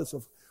 regardless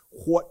of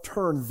what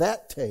turn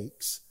that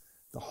takes,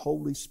 the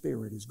Holy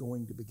Spirit is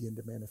going to begin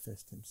to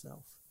manifest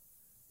Himself.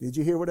 Did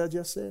you hear what I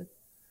just said?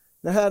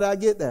 Now, how did I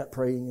get that?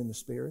 Praying in the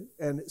Spirit.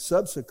 And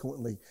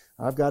subsequently,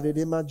 I've got it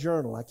in my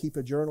journal. I keep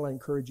a journal. I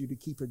encourage you to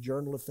keep a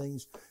journal of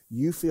things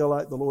you feel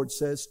like the Lord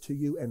says to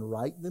you and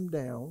write them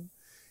down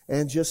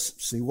and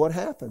just see what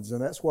happens.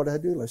 And that's what I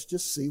do. Let's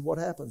just see what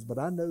happens. But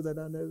I know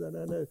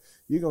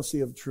you're going to see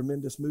a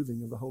tremendous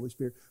moving of the Holy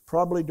Spirit,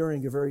 probably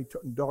during a very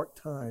dark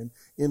time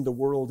in the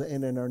world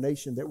and in our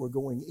nation that we're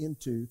going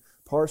into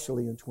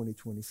partially in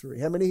 2023.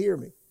 How many hear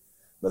me?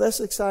 But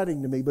that's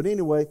exciting to me. But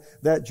anyway,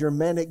 that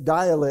Germanic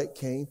dialect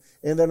came,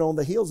 and then on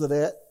the heels of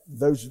that,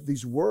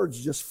 these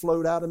words just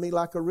flowed out of me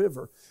like a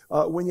river.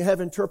 When you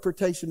have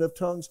interpretation of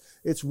tongues,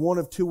 it's one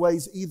of two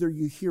ways. Either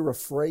you hear a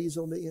phrase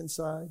on the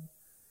inside,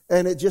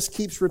 and it just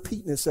keeps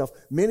repeating itself.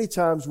 Many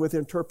times with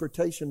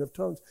interpretation of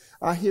tongues,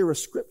 I hear a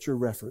scripture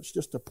reference,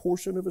 just a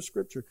portion of a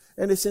scripture,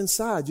 and it's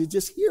inside. You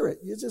just hear it.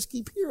 You just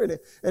keep hearing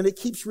it, and it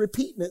keeps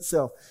repeating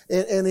itself.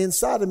 And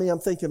inside of me, I'm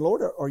thinking,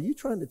 Lord, are you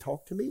trying to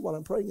talk to me while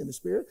I'm praying in the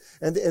Spirit?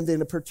 And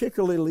then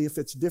particularly if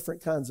it's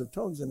different kinds of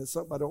tongues, and it's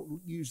something I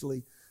don't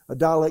usually, a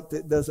dialect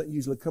that doesn't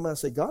usually come out, I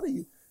say, God, are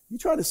you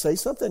trying to say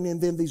something?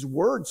 And then these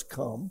words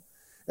come.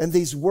 And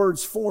these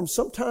words form.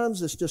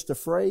 Sometimes it's just a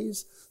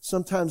phrase.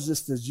 Sometimes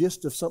it's the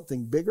gist of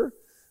something bigger.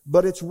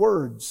 But it's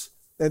words.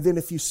 And then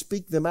if you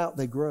speak them out,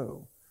 they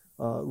grow.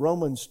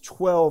 Romans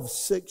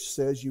 12:6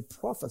 says you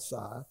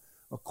prophesy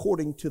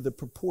according to the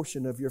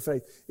proportion of your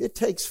faith. It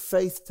takes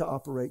faith to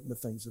operate in the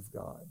things of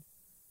God.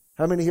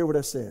 How many hear what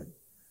I said?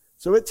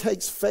 So it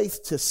takes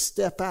faith to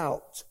step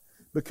out,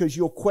 because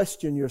you'll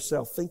question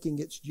yourself thinking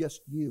it's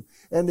just you.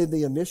 And in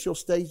the initial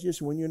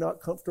stages, when you're not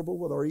comfortable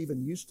with or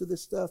even used to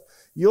this stuff,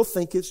 you'll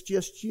think it's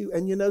just you.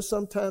 And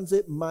sometimes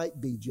it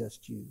might be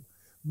just you.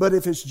 But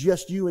if it's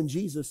just you and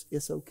Jesus,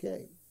 it's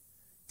okay,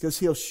 because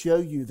He'll show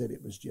you that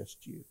it was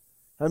just you.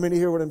 How many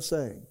hear what I'm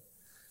saying?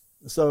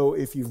 So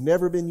if you've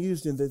never been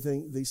used in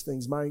these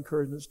things, my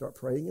encouragement, start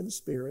praying in the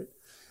Spirit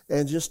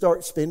and just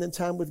start spending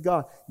time with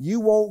God.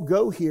 You won't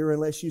go here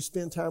unless you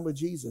spend time with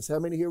Jesus. How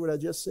many hear what I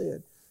just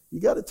said? You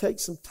got to take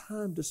some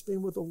time to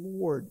spend with the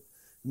Lord.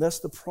 And that's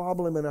the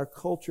problem in our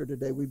culture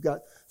today. We've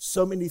got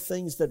so many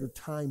things that are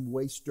time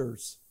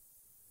wasters.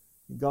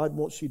 And God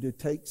wants you to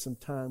take some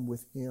time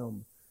with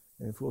Him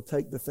And if we'll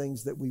take the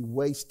things that we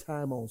waste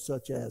time on,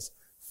 such as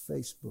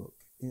Facebook,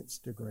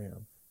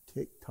 Instagram,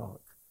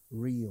 TikTok,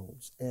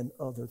 Reels, and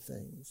other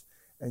things,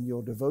 and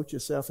you'll devote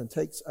yourself and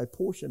take a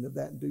portion of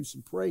that and do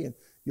some praying,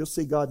 you'll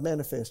see God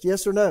manifest.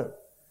 Yes or no?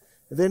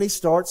 And then he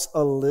starts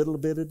a little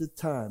bit at a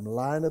time,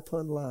 line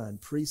upon line,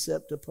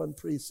 precept upon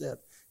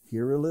precept,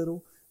 here a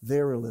little,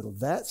 there a little.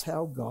 That's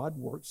how God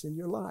works in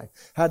your life.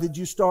 How did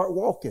you start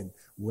walking?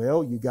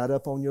 Well, you got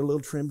up on your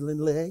little trembling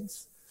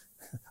legs.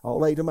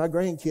 All 8 of my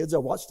grandkids, I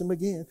watched them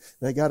again.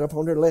 They got up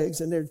on their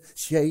legs and they're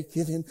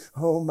shaking and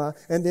oh my,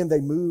 and then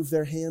they move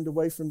their hand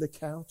away from the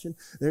couch and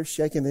they're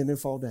shaking and then they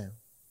fall down.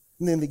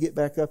 And then they get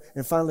back up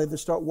and finally they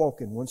start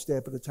walking one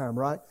step at a time,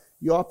 right?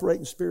 You operate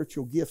in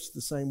spiritual gifts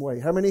the same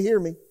way. How many hear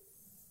me?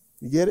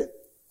 You get it?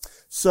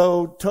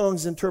 So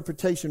tongues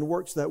interpretation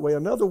works that way.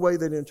 Another way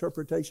that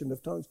interpretation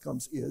of tongues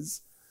comes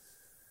is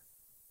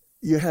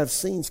you have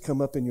scenes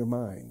come up in your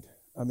mind.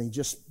 I mean,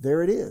 just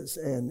there it is.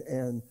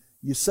 And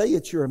you say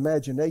it's your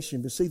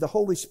imagination, but see, the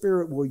Holy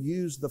Spirit will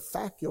use the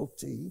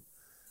faculty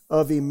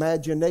of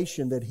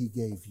imagination that He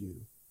gave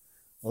you.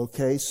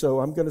 Okay, so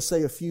I'm going to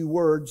say a few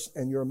words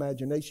and your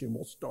imagination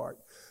will start.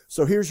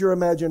 So here's your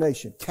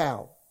imagination.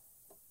 Cow,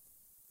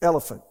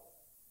 elephant,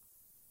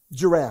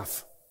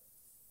 giraffe,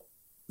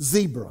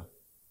 zebra,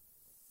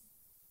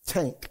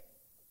 tank,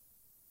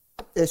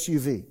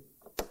 SUV,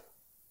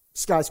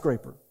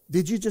 skyscraper.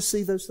 Did you just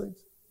see those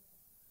things?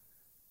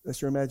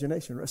 That's your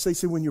imagination, right?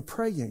 See, when you're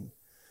praying,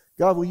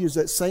 God will use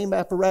that same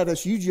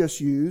apparatus you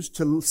just used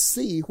to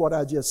see what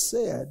I just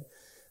said.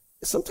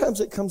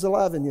 Sometimes it comes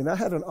alive in you. And I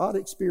had an odd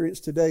experience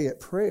today at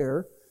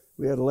prayer.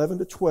 We had 11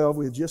 to 12.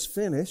 We had just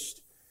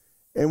finished.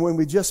 And when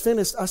we just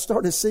finished, I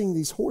started seeing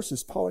these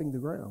horses pawing the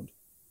ground.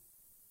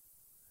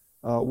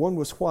 One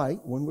was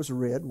white, one was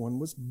red, one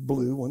was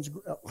blue,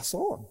 I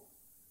saw them.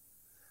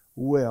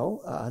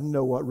 Well, I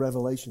know what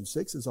Revelation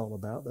 6 is all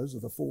about. Those are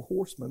the 4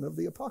 horsemen of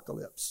the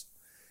apocalypse.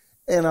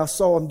 And I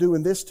saw him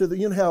doing this to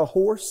you know how a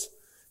horse,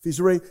 if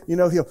he's ready,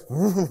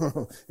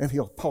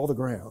 he'll paw the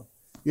ground.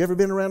 You ever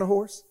been around a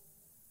horse?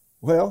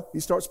 Well, he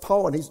starts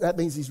pawing. That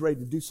means he's ready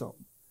to do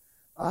something.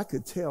 I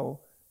could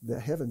tell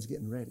that heaven's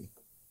getting ready.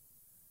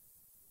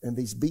 And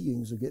these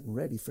beings are getting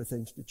ready for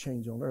things to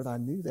change on earth. I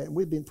knew that. And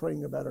we've been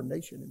praying about our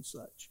nation and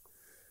such.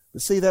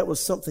 But see, that was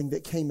something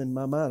that came in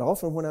my mind.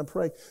 Often when I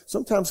pray,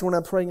 sometimes when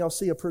I'm praying, I'll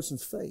see a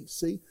person's face.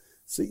 See,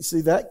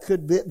 that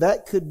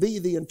could be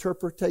the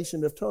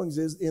interpretation of tongues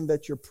is in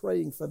that you're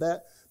praying for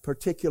that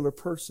particular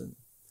person.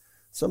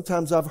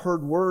 Sometimes I've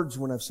heard words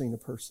when I've seen a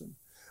person.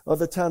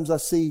 Other times I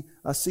see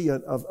a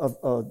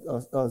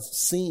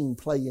scene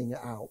playing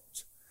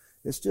out.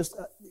 It's just,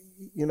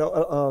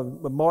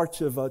 March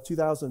of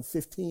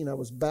 2015, I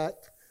was back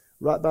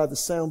right by the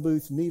sound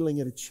booth, kneeling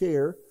in a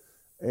chair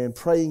and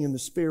praying in the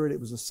Spirit. It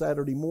was a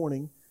Saturday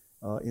morning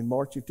in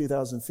March of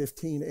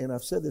 2015, and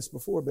I've said this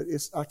before, but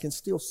I can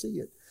still see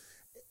it.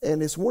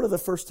 And it's one of the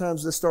first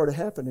times this started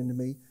happening to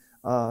me.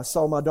 I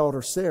saw my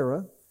daughter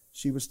Sarah.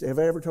 Have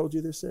I ever told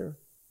you this, Sarah?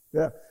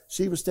 Yeah.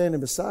 She was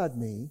standing beside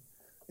me,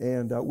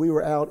 and we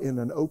were out in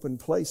an open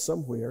place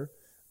somewhere.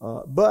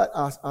 But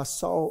I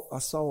saw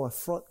a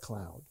front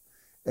cloud,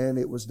 and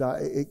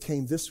it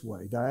came this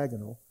way,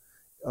 diagonal,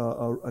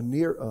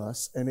 near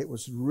us, and it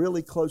was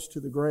really close to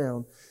the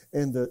ground,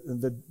 and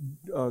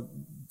the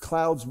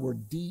clouds were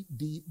deep,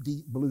 deep,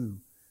 deep blue.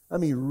 I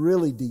mean,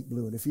 really deep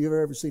blue. And if you've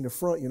ever seen a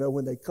front,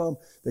 when they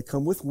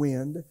come with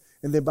wind,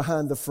 and then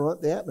behind the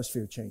front, the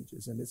atmosphere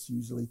changes, and it's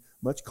usually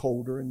much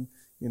colder and,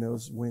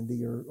 it's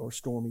windy or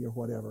stormy or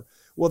whatever.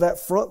 Well, that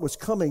front was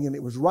coming, and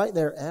it was right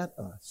there at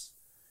us.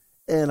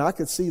 And I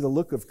could see the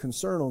look of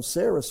concern on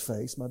Sarah's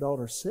face, my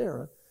daughter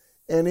Sarah.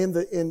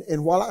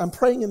 And while I'm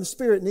praying in the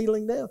Spirit,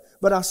 kneeling down,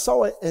 but I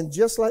saw it, and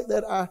just like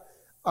that,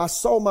 I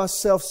saw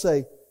myself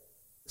say,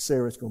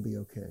 Sarah's going to be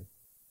okay.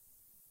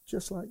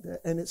 Just like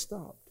that. And it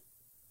stopped.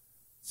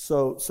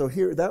 So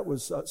here, that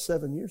was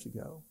 7 years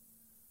ago.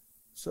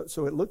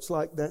 So it looks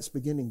like that's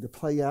beginning to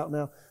play out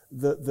now.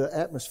 The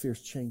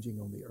atmosphere's changing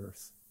on the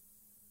earth.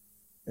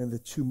 And the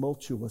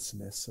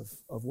tumultuousness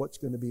of what's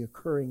going to be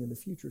occurring in the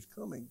future is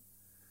coming.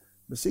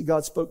 But see,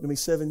 God spoke to me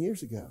 7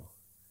 years ago.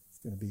 It's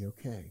going to be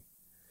okay.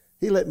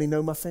 He let me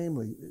know my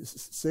family.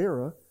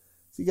 Sarah,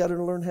 you got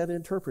to learn how to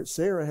interpret.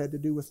 Sarah had to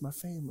do with my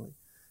family.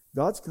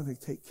 God's going to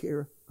take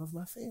care of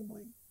my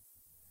family.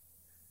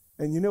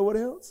 And you know what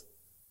else?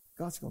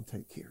 God's going to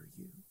take care of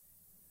you.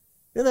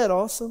 Isn't that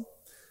awesome?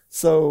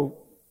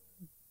 So,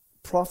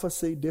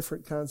 prophecy,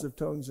 different kinds of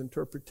tongues,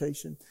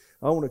 interpretation.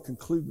 I want to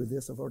conclude with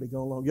this. I've already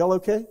gone long. Y'all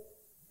okay?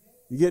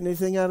 You getting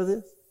anything out of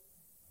this?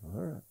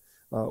 All right.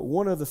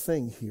 One other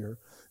thing here.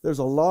 There's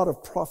a lot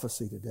of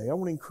prophecy today. I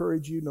want to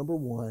encourage you, number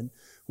one,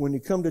 when you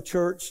come to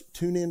church,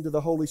 tune into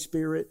the Holy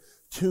Spirit,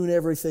 tune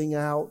everything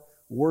out,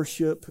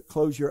 worship,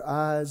 close your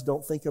eyes,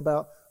 don't think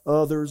about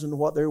others and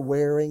what they're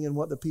wearing and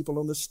what the people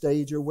on the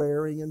stage are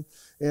wearing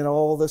and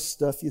all the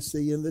stuff you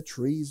see in the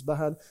trees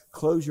behind.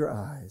 Close your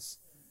eyes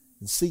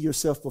and see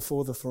yourself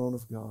before the throne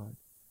of God.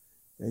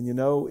 And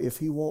if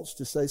He wants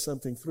to say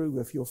something through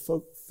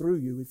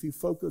you, if you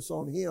focus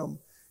on Him,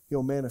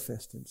 He'll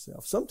manifest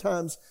Himself.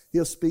 Sometimes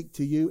He'll speak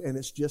to you and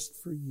it's just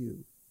for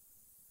you.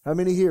 How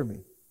many hear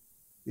me?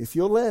 If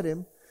you'll let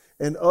Him.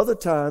 And other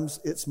times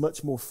it's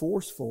much more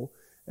forceful,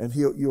 and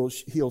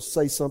He'll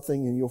say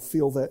something and you'll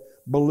feel that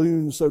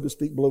balloon, so to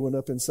speak, blowing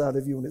up inside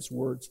of you and its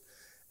words.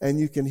 And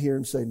you can hear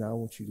Him say, "Now I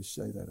want you to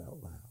say that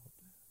out loud."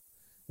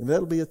 And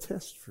that'll be a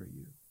test for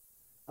you.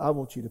 I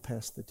want you to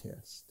pass the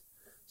test.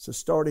 So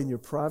start in your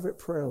private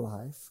prayer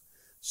life.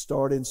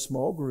 Start in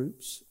small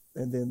groups.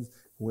 And then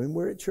when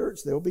we're at church,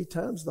 there'll be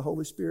times the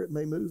Holy Spirit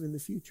may move in the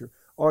future.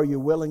 Are you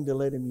willing to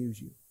let Him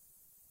use you?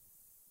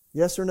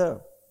 Yes or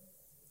no?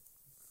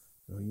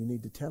 Well, you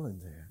need to tell Him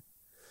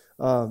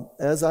that.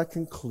 As I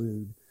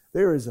conclude,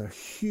 there is a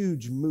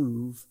huge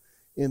move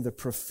in the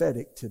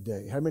prophetic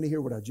today. How many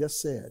hear what I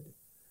just said?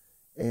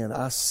 And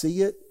I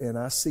see it, and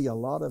I see a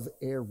lot of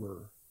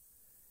error.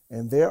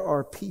 And there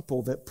are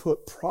people that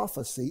put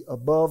prophecy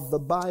above the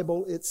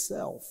Bible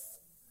itself.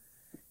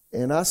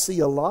 And I see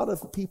a lot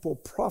of people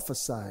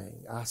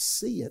prophesying. I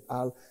see it.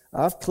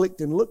 I've clicked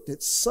and looked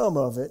at some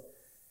of it.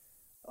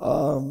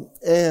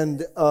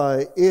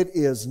 It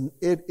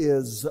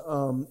is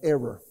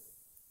error.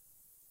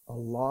 A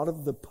lot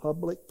of the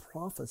public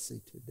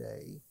prophecy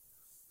today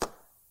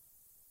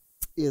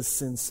is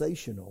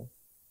sensational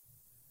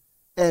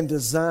and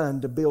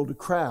designed to build a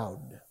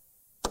crowd.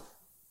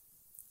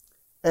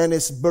 And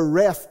it's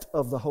bereft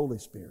of the Holy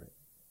Spirit.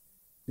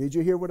 Did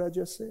you hear what I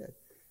just said?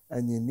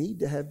 And you need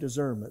to have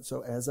discernment.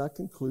 So as I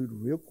conclude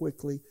real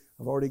quickly,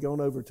 I've already gone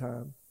over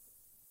time.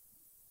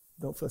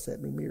 Don't fuss at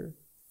me, Mira.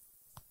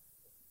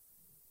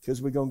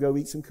 Because we're going to go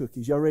eat some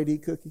cookies. Y'all ready to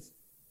eat cookies?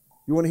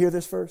 You want to hear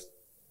this first?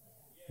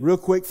 Real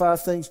quick,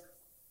 5 things.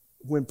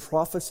 When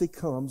prophecy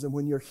comes and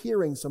when you're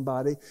hearing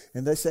somebody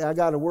and they say, "I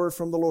got a word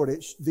from the Lord,"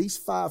 these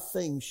 5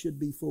 things should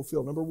be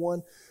fulfilled. Number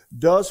 1,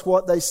 does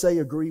what they say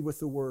agree with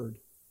the Word?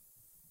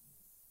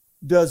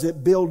 Does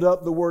it build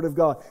up the Word of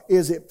God?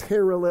 Is it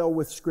parallel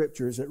with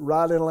Scripture? Is it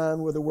right in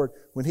line with the Word?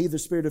 When He, the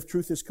Spirit of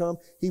truth, has come,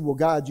 He will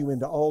guide you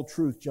into all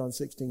truth. John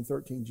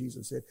 16:13,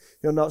 Jesus said.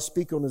 He'll not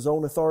speak on His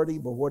own authority,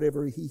 but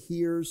whatever He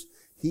hears,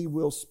 He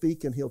will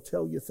speak, and He'll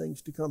tell you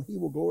things to come. He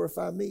will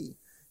glorify me.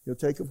 He'll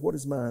take of what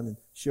is mine and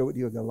show it to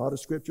you. I've got a lot of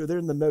Scripture. They're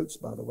in the notes,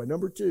 by the way.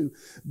 Number 2,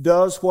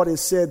 does what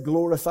is said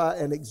glorify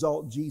and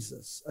exalt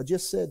Jesus? I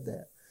just said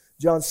that.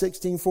 John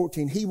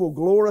 16:14, He will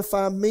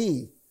glorify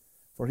me,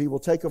 for He will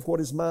take of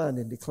what is mine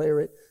and declare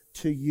it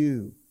to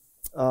you.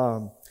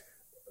 1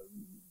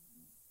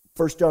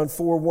 John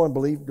 4:1,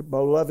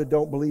 beloved,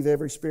 don't believe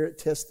every spirit.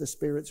 Test the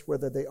spirits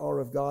whether they are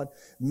of God.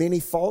 Many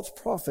false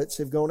prophets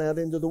have gone out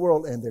into the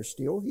world, and they're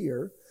still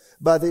here.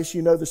 By this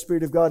you know the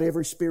Spirit of God.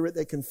 Every spirit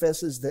that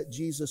confesses that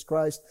Jesus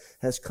Christ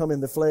has come in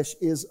the flesh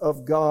is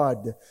of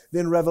God.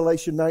 Then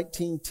Revelation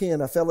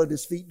 19:10, I fell at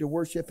His feet to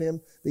worship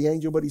Him, the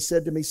angel, but He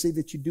said to me, "See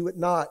that you do it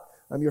not.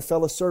 I'm your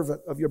fellow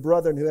servant of your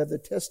brethren who have the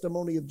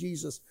testimony of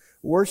Jesus.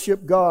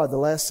 Worship God," the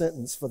last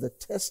sentence, "for the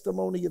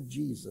testimony of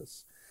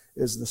Jesus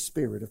is the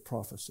spirit of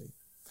prophecy."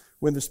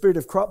 When the spirit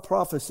of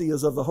prophecy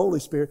is of the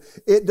Holy Spirit,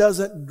 it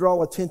doesn't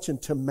draw attention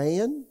to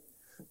man,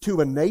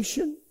 to a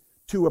nation,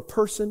 to a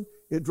person.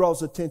 It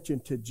draws attention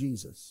to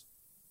Jesus.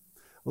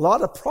 A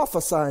lot of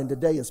prophesying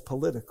today is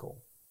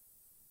political.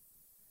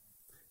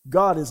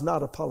 God is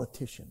not a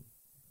politician.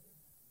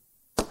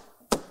 Did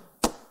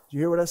you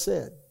hear what I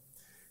said?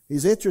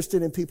 He's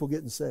interested in people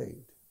getting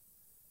saved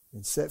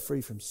and set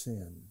free from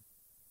sin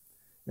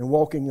and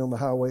walking on the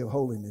highway of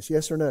holiness.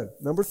 Yes or no?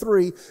 Number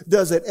 3,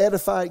 does it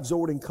edify,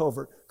 exhort, and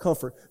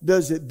comfort?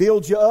 Does it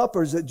build you up,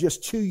 or does it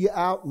just chew you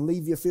out and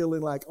leave you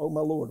feeling like, "Oh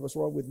my Lord, what's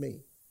wrong with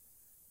me?"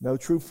 No,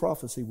 true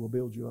prophecy will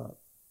build you up.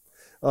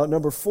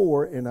 Number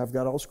 4, and I've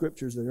got all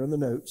scriptures that are in the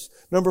notes.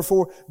 Number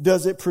 4,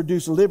 does it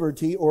produce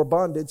liberty or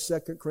bondage?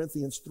 2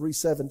 Corinthians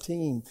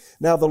 3:17.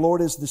 Now the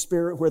Lord is the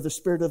Spirit. Where the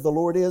Spirit of the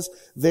Lord is,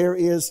 there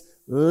is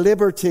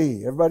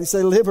liberty. Everybody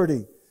say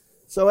liberty.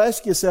 So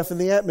ask yourself, in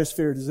the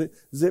atmosphere, does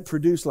it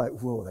produce like,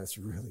 "Whoa, that's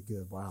really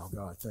good. Wow,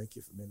 God, thank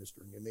you for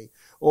ministering to me."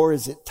 Or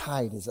is it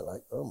tight? Is it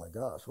like, "Oh my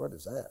gosh, what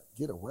is that?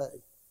 Get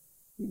away."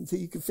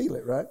 You can feel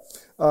it, right?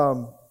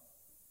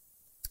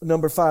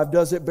 Number 5,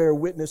 does it bear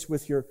witness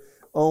with your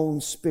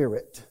own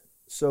spirit?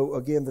 So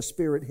again, the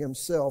Spirit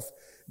Himself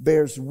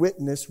bears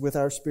witness with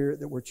our spirit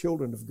that we're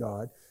children of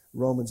God.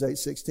 Romans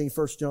 8:16,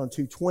 1 John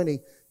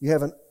 2:20, you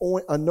have an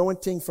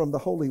anointing from the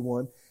Holy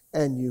One,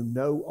 and you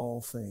know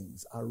all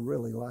things. I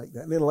really like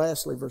that. And then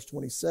lastly, verse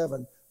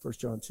 27, 1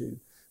 John 2,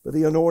 but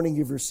the anointing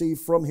you've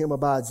received from Him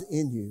abides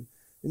in you,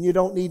 and you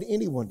don't need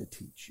anyone to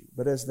teach you.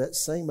 But as that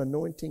same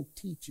anointing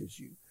teaches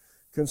you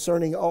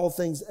concerning all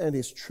things, and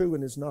is true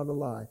and is not a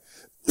lie,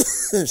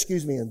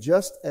 excuse me, and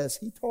just as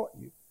He taught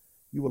you,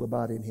 you will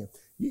abide in Him.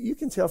 You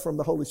can tell from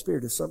the Holy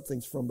Spirit if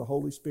something's from the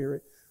Holy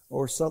Spirit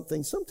or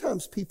something.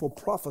 Sometimes people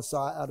prophesy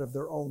out of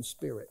their own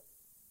spirit.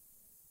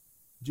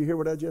 Did you hear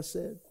what I just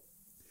said?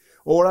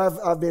 Or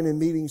I've been in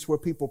meetings where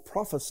people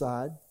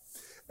prophesied,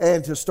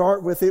 and to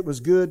start with it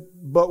was good,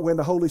 but when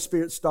the Holy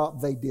Spirit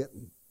stopped, they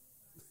didn't.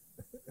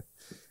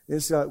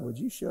 It's like, "Would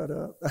you shut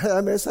up?" I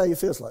mean, that's how you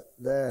feel. It's like,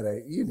 "That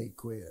ain't, you need to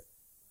quit."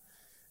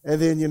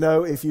 And then,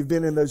 if you've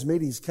been in those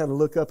meetings, kind of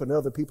look up and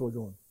other people are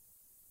going.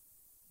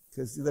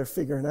 Because they're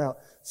figuring out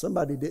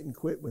somebody didn't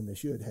quit when they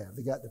should have.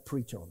 They got to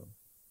preach on them.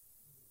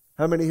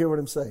 How many hear what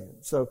I'm saying?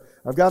 So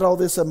I've got all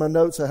this in my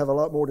notes. I have a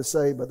lot more to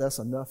say, but that's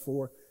enough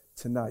for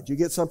tonight. You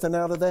get something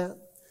out of that?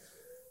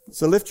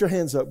 So lift your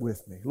hands up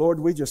with me. Lord,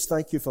 we just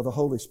thank you for the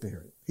Holy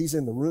Spirit. He's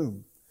in the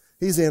room.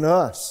 He's in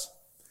us.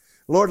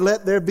 Lord,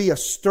 let there be a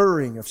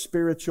stirring of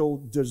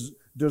spiritual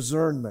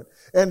discernment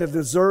and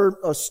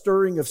a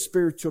stirring of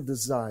spiritual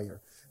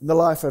desire in the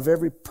life of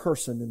every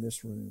person in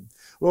this room.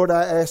 Lord,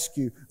 I ask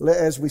you,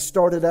 as we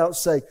started out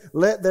saying,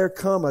 let there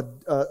come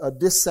a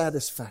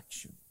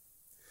dissatisfaction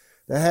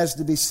that has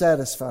to be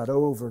satisfied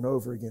over and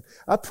over again.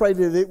 I pray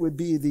that it would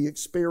be the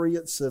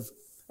experience of,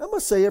 I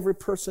must say, every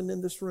person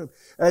in this room.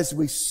 As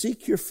we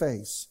seek your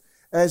face,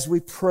 as we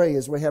pray,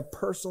 as we have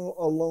personal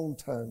alone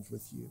times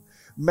with you,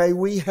 may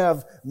we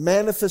have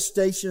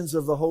manifestations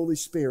of the Holy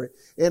Spirit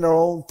in our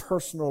own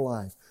personal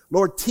life.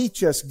 Lord,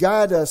 teach us,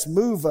 guide us,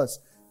 move us,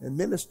 and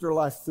minister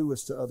life through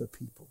us to other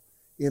people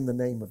in the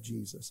name of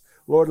Jesus.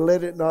 Lord,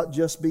 let it not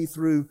just be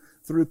through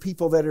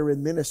people that are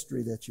in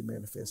ministry that you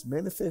manifest.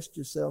 Manifest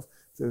yourself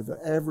through the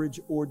average,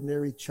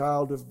 ordinary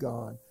child of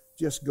God,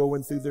 just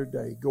going through their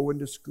day, going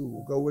to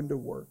school, going to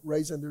work,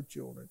 raising their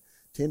children,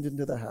 tending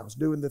to the house,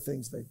 doing the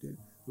things they do.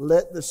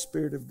 Let the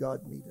Spirit of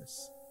God meet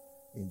us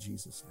in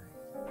Jesus'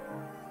 name.